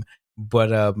time.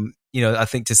 But I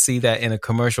think to see that in a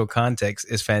commercial context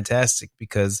is fantastic,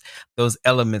 because those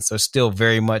elements are still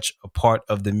very much a part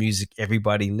of the music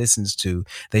everybody listens to.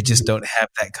 They just don't have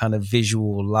that kind of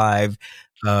visual live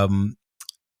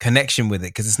connection with it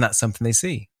because it's not something they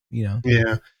see. Yeah,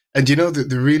 and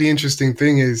the really interesting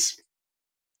thing is,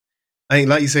 I think,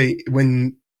 like you say,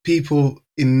 when people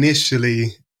initially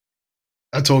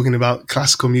are talking about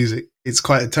classical music, it's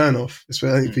quite a turnoff,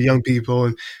 especially for young people,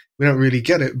 and we don't really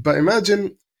get it. But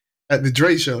imagine at the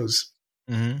Dre shows,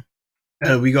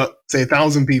 we got, say,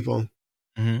 1,000 people,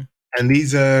 and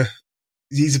these are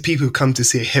people who come to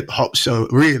see a hip hop show,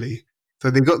 really.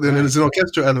 So they've got there's an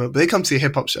orchestral element, but they come to see a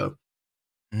hip hop show.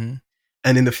 And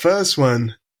in the first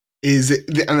one,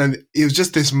 and it was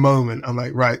just this moment. I'm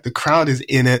like, right, the crowd is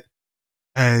in it,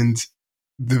 and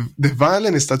the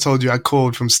violinist I told you I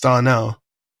called from Star Now,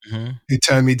 who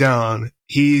turned me down,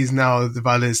 he's now the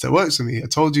violinist that works for me. I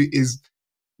told you is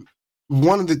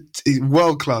one of the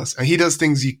world class, and he does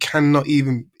things you cannot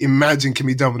even imagine can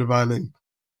be done with a violin.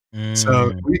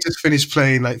 So we just finished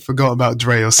playing like Forgot About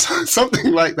Dre or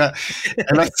something like that,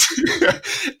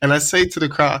 and I say to the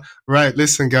crowd, right,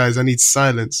 listen guys, I need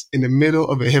silence in the middle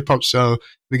of a hip hop show.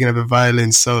 We're gonna have a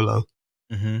violin solo.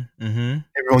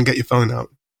 Everyone get your phone out.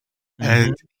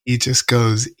 And he just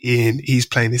goes in. He's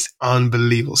playing this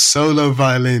unbelievable solo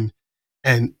violin,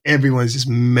 and everyone's just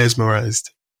mesmerized.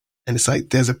 And it's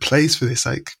like, there's a place for this.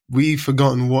 Like, we've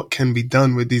forgotten what can be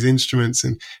done with these instruments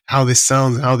and how this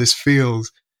sounds and how this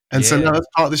feels. And so now that's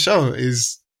part of the show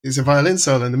is a violin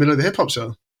solo in the middle of the hip hop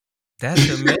show. That's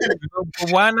amazing.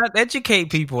 Why not educate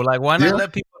people? Like, why not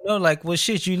let people know, like, well,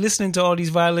 shit, you listening to all these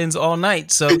violins all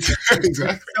night. So exactly.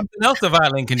 Something else the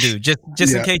violin can do, just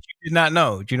in case you did not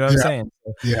know. Do you know what I'm saying?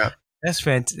 Yeah. That's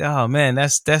fantastic. Oh man,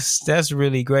 that's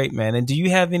really great, man. And do you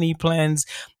have any plans?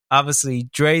 Obviously,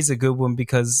 Dre's a good one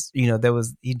because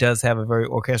he does have a very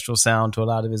orchestral sound to a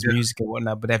lot of his music and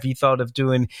whatnot. But have you thought of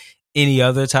doing any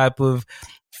other type of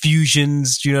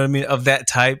fusions? Do you know what I mean? Of that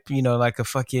type, like a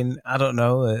fucking, I don't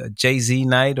know, a Jay-Z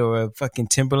night or a fucking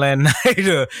Timberland night,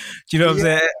 or do you know what I'm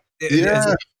saying?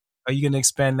 Yeah. Are you going to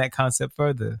expand that concept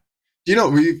further?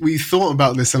 We thought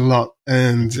about this a lot,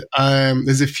 and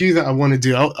there's a few that I want to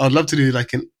do. I'd love to do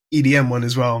like an EDM one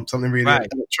as well, something really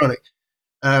electronic.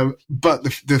 But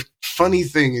the funny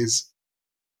thing is,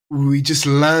 we just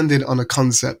landed on a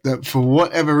concept that, for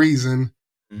whatever reason,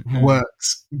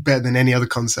 works better than any other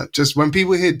concept. Just when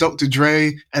people hear Dr.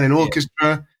 Dre and an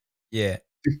orchestra,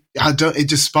 it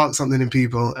just sparks something in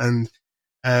people. And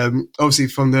obviously,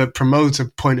 from the promoter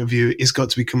point of view, it's got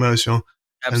to be commercial.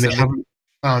 Absolutely. And they haven't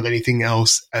found anything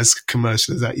else as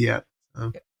commercial as that yet.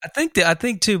 I think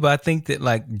that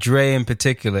like Dre in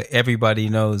particular, everybody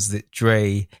knows that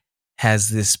Dre has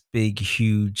this big,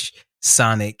 huge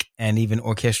sonic and even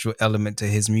orchestral element to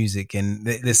his music, and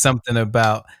there's something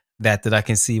about that I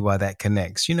can see why that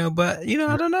connects. But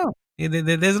I don't know.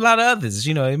 There's a lot of others.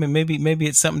 Maybe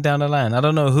it's something down the line. I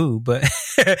don't know who, but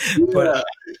but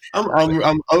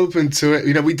I'm open to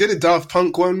it. We did a Daft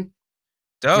Punk one.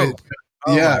 Dope.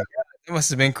 It must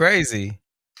have been crazy.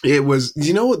 It was.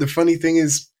 You know what the funny thing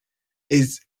is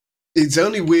it's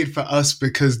only weird for us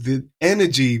because the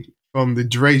energy from the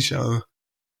Dre show,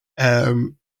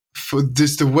 for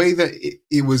just the way that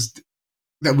it was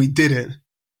that we did it.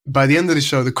 By the end of the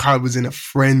show, the crowd was in a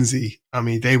frenzy. I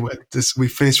mean, we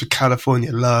finished with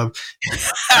California Love.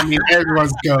 I mean,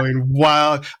 everyone's going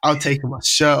wild. I'm taking my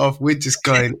shirt off. We're just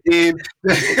going in.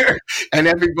 And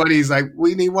everybody's like,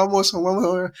 we need one more song, one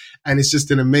more. And it's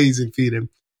just an amazing feeling.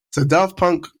 So Daft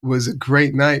Punk was a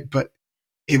great night, but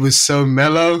it was so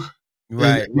mellow.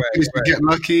 Right. Get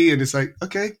lucky. And it's like,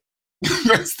 okay,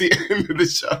 that's the end of the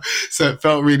show. So it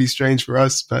felt really strange for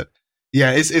us. But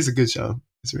yeah, it's a good show.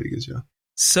 It's a really good show.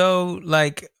 So,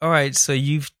 all right, so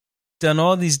you've done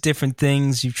all these different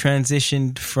things. You've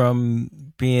transitioned from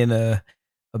being a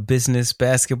business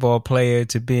basketball player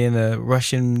to being a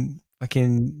Russian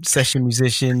fucking session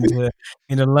musician, to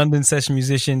being a London session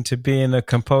musician, to being a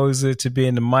composer, to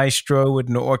being a maestro with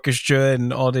an orchestra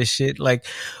and all this shit. Like,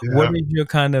 what is your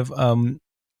kind of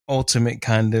ultimate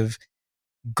kind of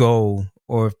goal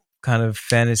or kind of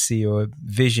fantasy or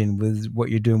vision with what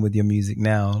you're doing with your music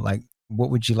now? Like, what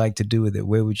would you like to do with it?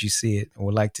 Where would you see it,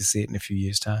 or like to see it in a few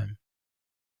years' time?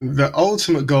 The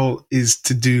ultimate goal is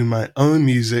to do my own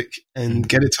music and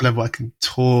get it to a level I can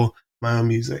tour my own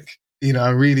music. I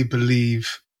really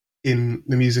believe in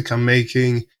the music I'm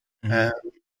making. I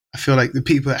feel like the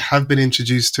people that have been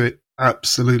introduced to it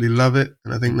absolutely love it.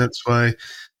 And I think that's why,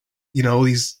 all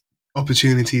these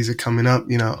opportunities are coming up.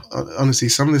 Honestly,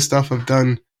 some of the stuff I've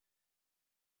done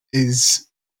is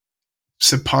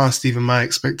surpassed even my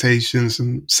expectations,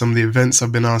 and some of the events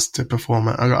I've been asked to perform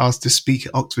at. I got asked to speak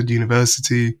at Oxford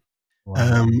University.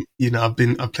 Wow.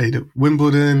 I played at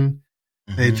Wimbledon,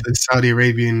 played for the Saudi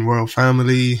Arabian royal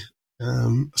family. I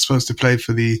was supposed to play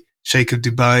for the Sheikh of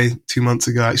Dubai 2 months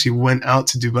ago. I actually went out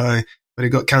to Dubai, but it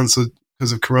got cancelled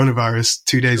because of coronavirus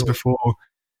 2 days before.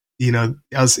 I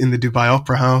was in the Dubai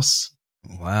Opera House.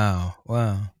 Wow.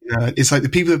 It's like the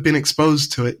people that have been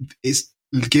exposed to it, it's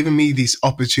given me these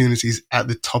opportunities at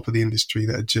the top of the industry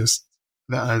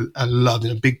that I love,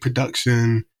 in a big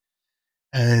production.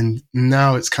 And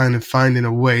now it's kind of finding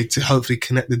a way to hopefully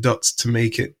connect the dots to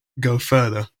make it go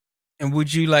further. And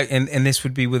would you like, and this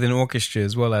would be with an orchestra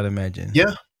as well, I'd imagine.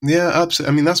 Yeah,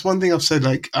 absolutely. I mean, that's one thing I've said,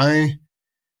 like, I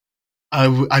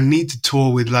need to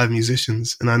tour with live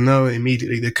musicians. And I know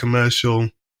immediately the commercial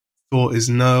thought is,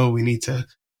 no, we need to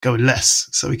go less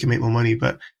so we can make more money.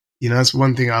 But that's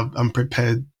one thing I'm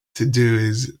prepared to do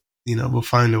is, we'll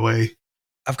find a way.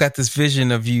 I've got this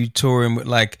vision of you touring with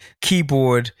like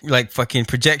keyboard, like fucking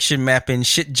projection mapping,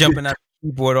 shit jumping out the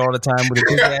keyboard all the time with a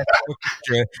big ass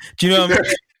orchestra. Do you know what I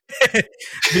mean?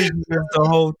 Vision of the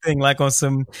whole thing, like on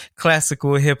some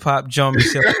classical hip hop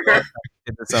Jean-Michel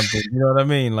or something. You know what I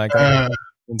mean? Like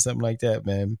something like that,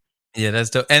 man. Yeah, that's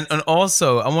dope. And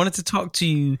also, I wanted to talk to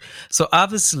you. So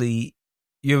obviously,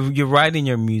 you're writing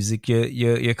your music,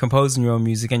 you're composing your own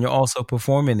music, and you're also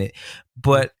performing it.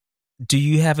 But do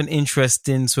you have an interest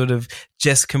in sort of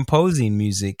just composing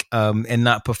music and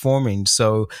not performing?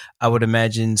 So I would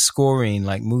imagine scoring,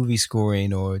 like movie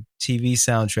scoring or TV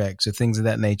soundtracks or things of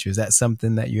that nature. Is that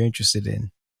something that you're interested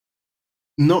in?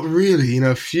 Not really.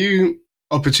 A few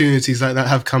opportunities like that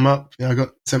have come up. I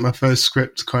got sent my first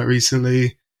script quite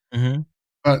recently.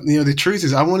 But the truth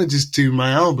is, I want to just do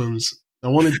my albums. I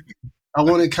want to I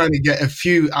want to kind of get a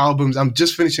few albums. I'm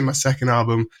just finishing my second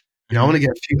album. You know, I want to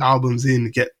get a few albums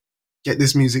in, get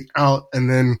this music out, and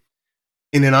then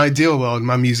in an ideal world,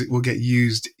 my music will get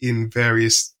used in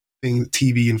various things,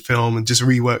 TV and film, and just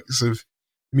reworks of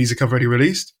music I've already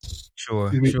released.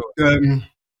 Sure.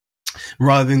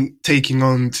 Rather than taking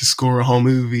on to score a whole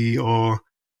movie or,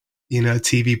 you know, a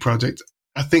TV project.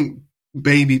 I think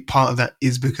maybe part of that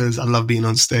is because I love being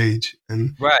on stage,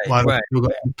 and while I've still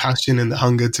got the passion and the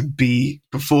hunger to be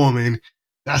performing,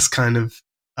 that's kind of,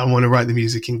 I want to write the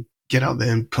music and get out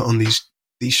there and put on these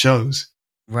shows.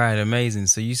 Right, amazing.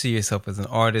 So you see yourself as an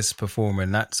artist, performer,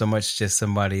 not so much just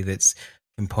somebody that's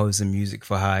composing music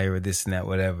for hire or this and that,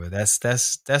 whatever. That's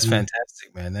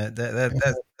fantastic, man.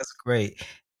 That's great.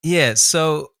 Yeah.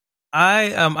 So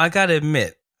I gotta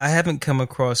admit, I haven't come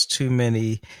across too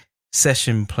many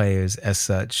session players as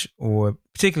such, or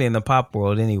particularly in the pop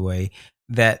world anyway,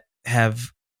 that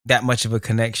have that much of a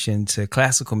connection to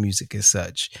classical music as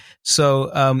such.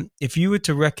 So if you were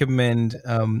to recommend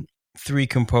 3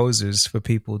 composers for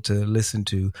people to listen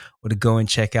to or to go and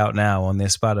check out now on their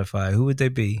Spotify, who would they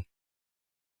be?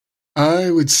 I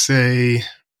would say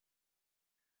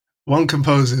one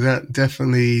composer that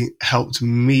definitely helped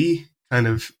me kind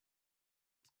of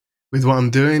with what I'm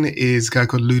doing is a guy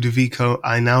called Ludovico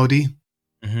Einaudi.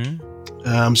 Mm-hmm.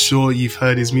 I'm sure you've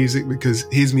heard his music because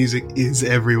his music is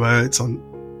everywhere. It's on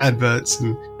adverts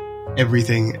and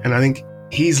everything. And I think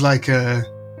he's like a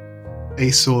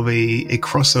sort of a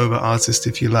crossover artist,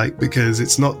 if you like, because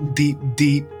it's not deep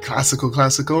classical.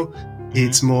 Mm-hmm.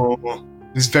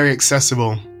 It's very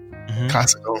accessible. Mm-hmm.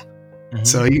 Classical. Mm-hmm.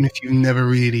 So even if you've never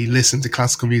really listened to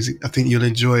classical music, I think you'll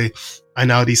enjoy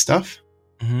Einaudi stuff.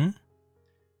 Mm-hmm.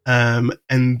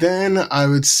 And then I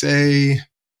would say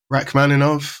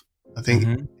Rachmaninoff. I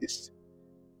think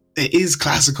it is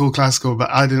classical, but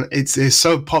it's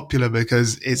so popular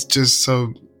because it's just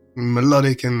so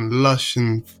melodic and lush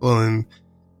and full and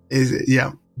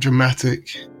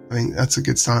dramatic. I think that's a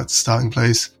good starting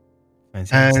place.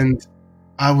 Fantastic. And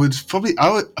I would for me,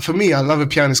 I love a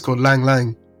pianist called Lang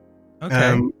Lang. Okay.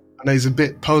 I know he's a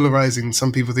bit polarizing.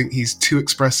 Some people think he's too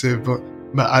expressive, but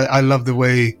I love the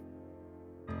way.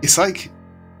 It's like,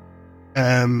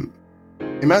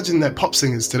 imagine that pop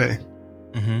singers today.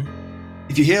 Mm-hmm.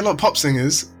 If you hear a lot of pop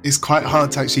singers, it's quite hard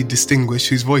to actually distinguish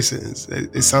whose voice it is.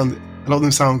 A lot of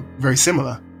them sound very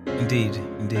similar. Indeed.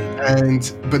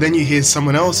 But then you hear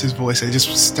someone else's voice, and it just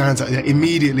stands out.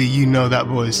 Immediately, you know that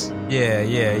voice. Yeah.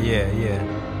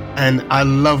 And I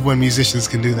love when musicians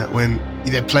can do that. When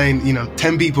they're playing,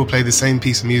 10 people play the same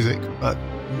piece of music, but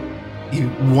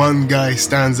one guy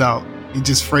stands out. He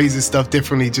just phrases stuff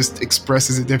differently, just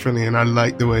expresses it differently, and I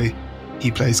like the way he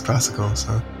plays classical.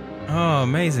 So, oh,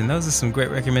 amazing! Those are some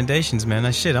great recommendations, man.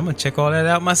 I'm gonna check all that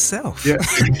out myself. Yeah,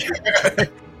 I'm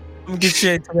gonna get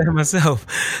straight to that myself.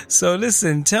 So,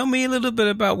 listen, tell me a little bit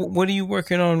about what are you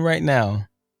working on right now.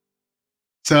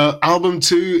 So, album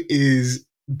 2 is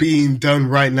being done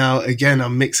right now. Again,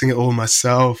 I'm mixing it all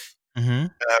myself. Mm-hmm.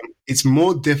 It's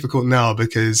more difficult now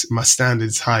because my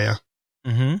standard's higher.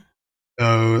 Mm-hmm.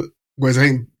 So. Whereas I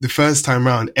think the first time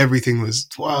around, everything was,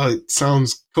 wow, it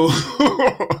sounds cool.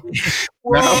 Whoa,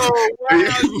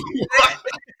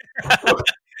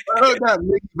 that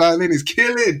mixed violin is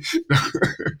killing.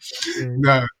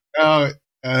 No,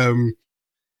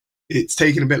 it's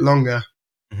taken a bit longer.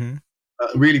 Mm-hmm.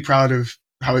 Really proud of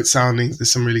how it's sounding.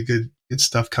 There's some really good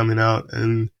stuff coming out.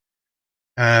 And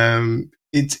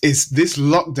it's this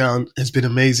lockdown has been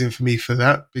amazing for me for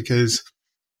that, because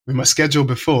with my schedule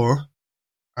before,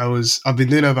 I've been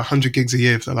doing over 100 gigs a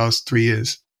year for the last 3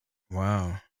 years.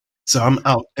 Wow. So I'm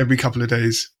out every couple of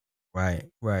days. Right.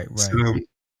 So,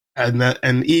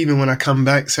 and even when I come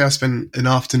back, say I spend an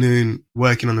afternoon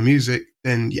working on the music,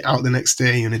 then you're out the next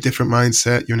day, you're in a different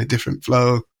mindset, you're in a different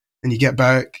flow, and you get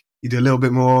back, you do a little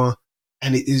bit more.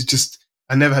 And it is just,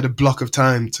 I never had a block of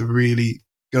time to really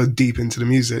go deep into the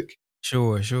music.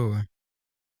 Sure.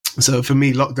 So for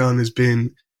me, lockdown has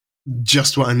been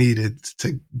just what I needed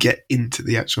to get into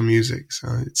the actual music. So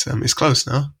it's close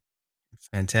now.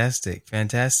 Fantastic.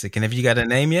 And have you got a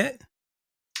name yet?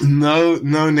 No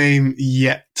name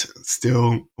yet.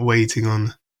 Still waiting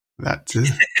on that to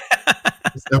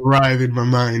arrive in my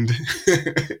mind.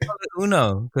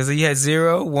 Uno, because you had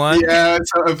 0, 1. Yeah,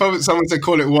 so if someone said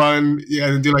call it 1,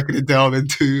 then do like an Adele, then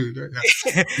 2.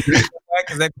 Yeah.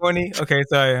 Is that corny? Okay,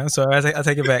 sorry. I'm sorry. I'll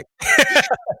take it back.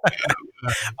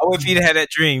 I'll wait for you to have that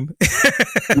dream.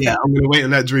 Yeah, I'm going to wait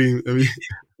on that dream.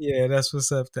 Yeah, that's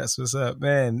what's up,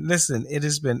 man. Listen, it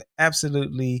has been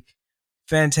absolutely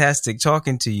fantastic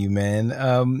talking to you,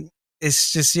 man.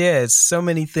 It's just, it's so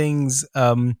many things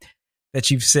that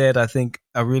you've said, I think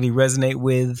I really resonate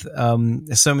with.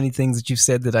 There's so many things that you've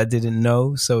said that I didn't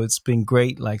know. So it's been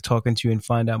great, like talking to you and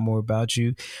find out more about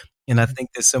you. And I think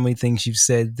there's so many things you've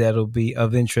said that'll be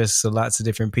of interest to lots of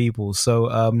different people.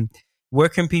 So where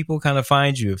can people kind of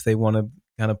find you if they want to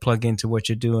kind of plug into what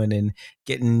you're doing and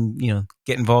get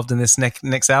involved in this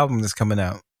next album that's coming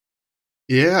out?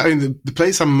 Yeah, I mean, the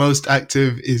place I'm most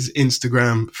active is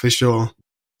Instagram for sure.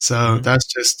 So that's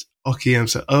just Okiem,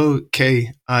 so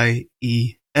OKIEM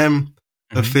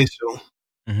official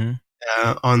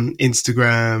on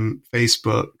Instagram,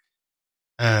 Facebook.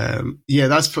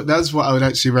 That's what I would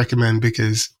actually recommend,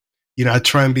 because I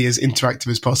try and be as interactive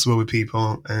as possible with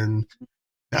people, and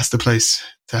that's the place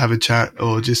to have a chat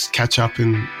or just catch up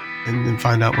and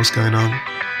find out what's going on.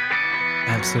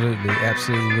 Absolutely.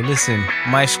 Well, listen,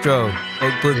 Maestro,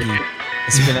 Oak Boogie,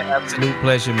 it's been an absolute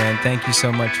pleasure, man. Thank you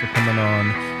so much for coming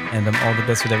on, and all the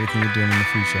best with everything you're doing in the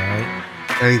future, all right?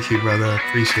 Thank you, brother. I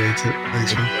appreciate it.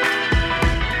 Thanks, man.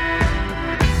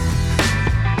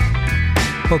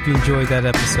 Hope you enjoyed that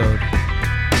episode.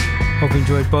 Hope you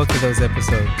enjoyed both of those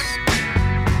episodes.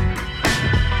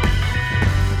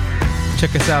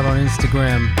 Check us out on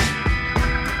Instagram.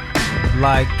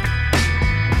 Like,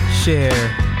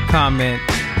 share, comment,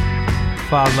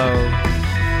 follow,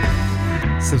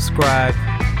 subscribe,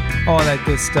 all that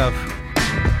good stuff.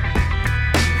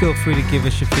 Feel free to give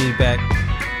us your feedback.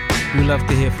 We love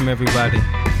to hear from everybody.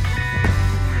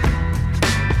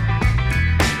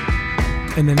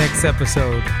 In the next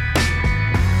episode,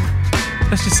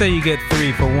 let's just say you get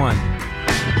 3 for 1.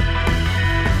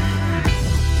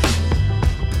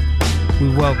 We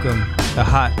welcome the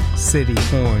Hot City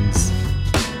Horns,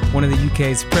 one of the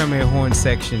UK's premier horn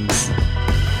sections.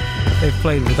 They've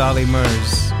played with Ollie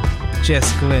Murs,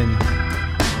 Jess Glynn,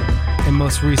 and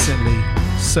most recently,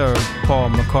 Sir Paul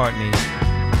McCartney.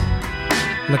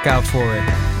 Look out for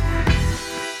it.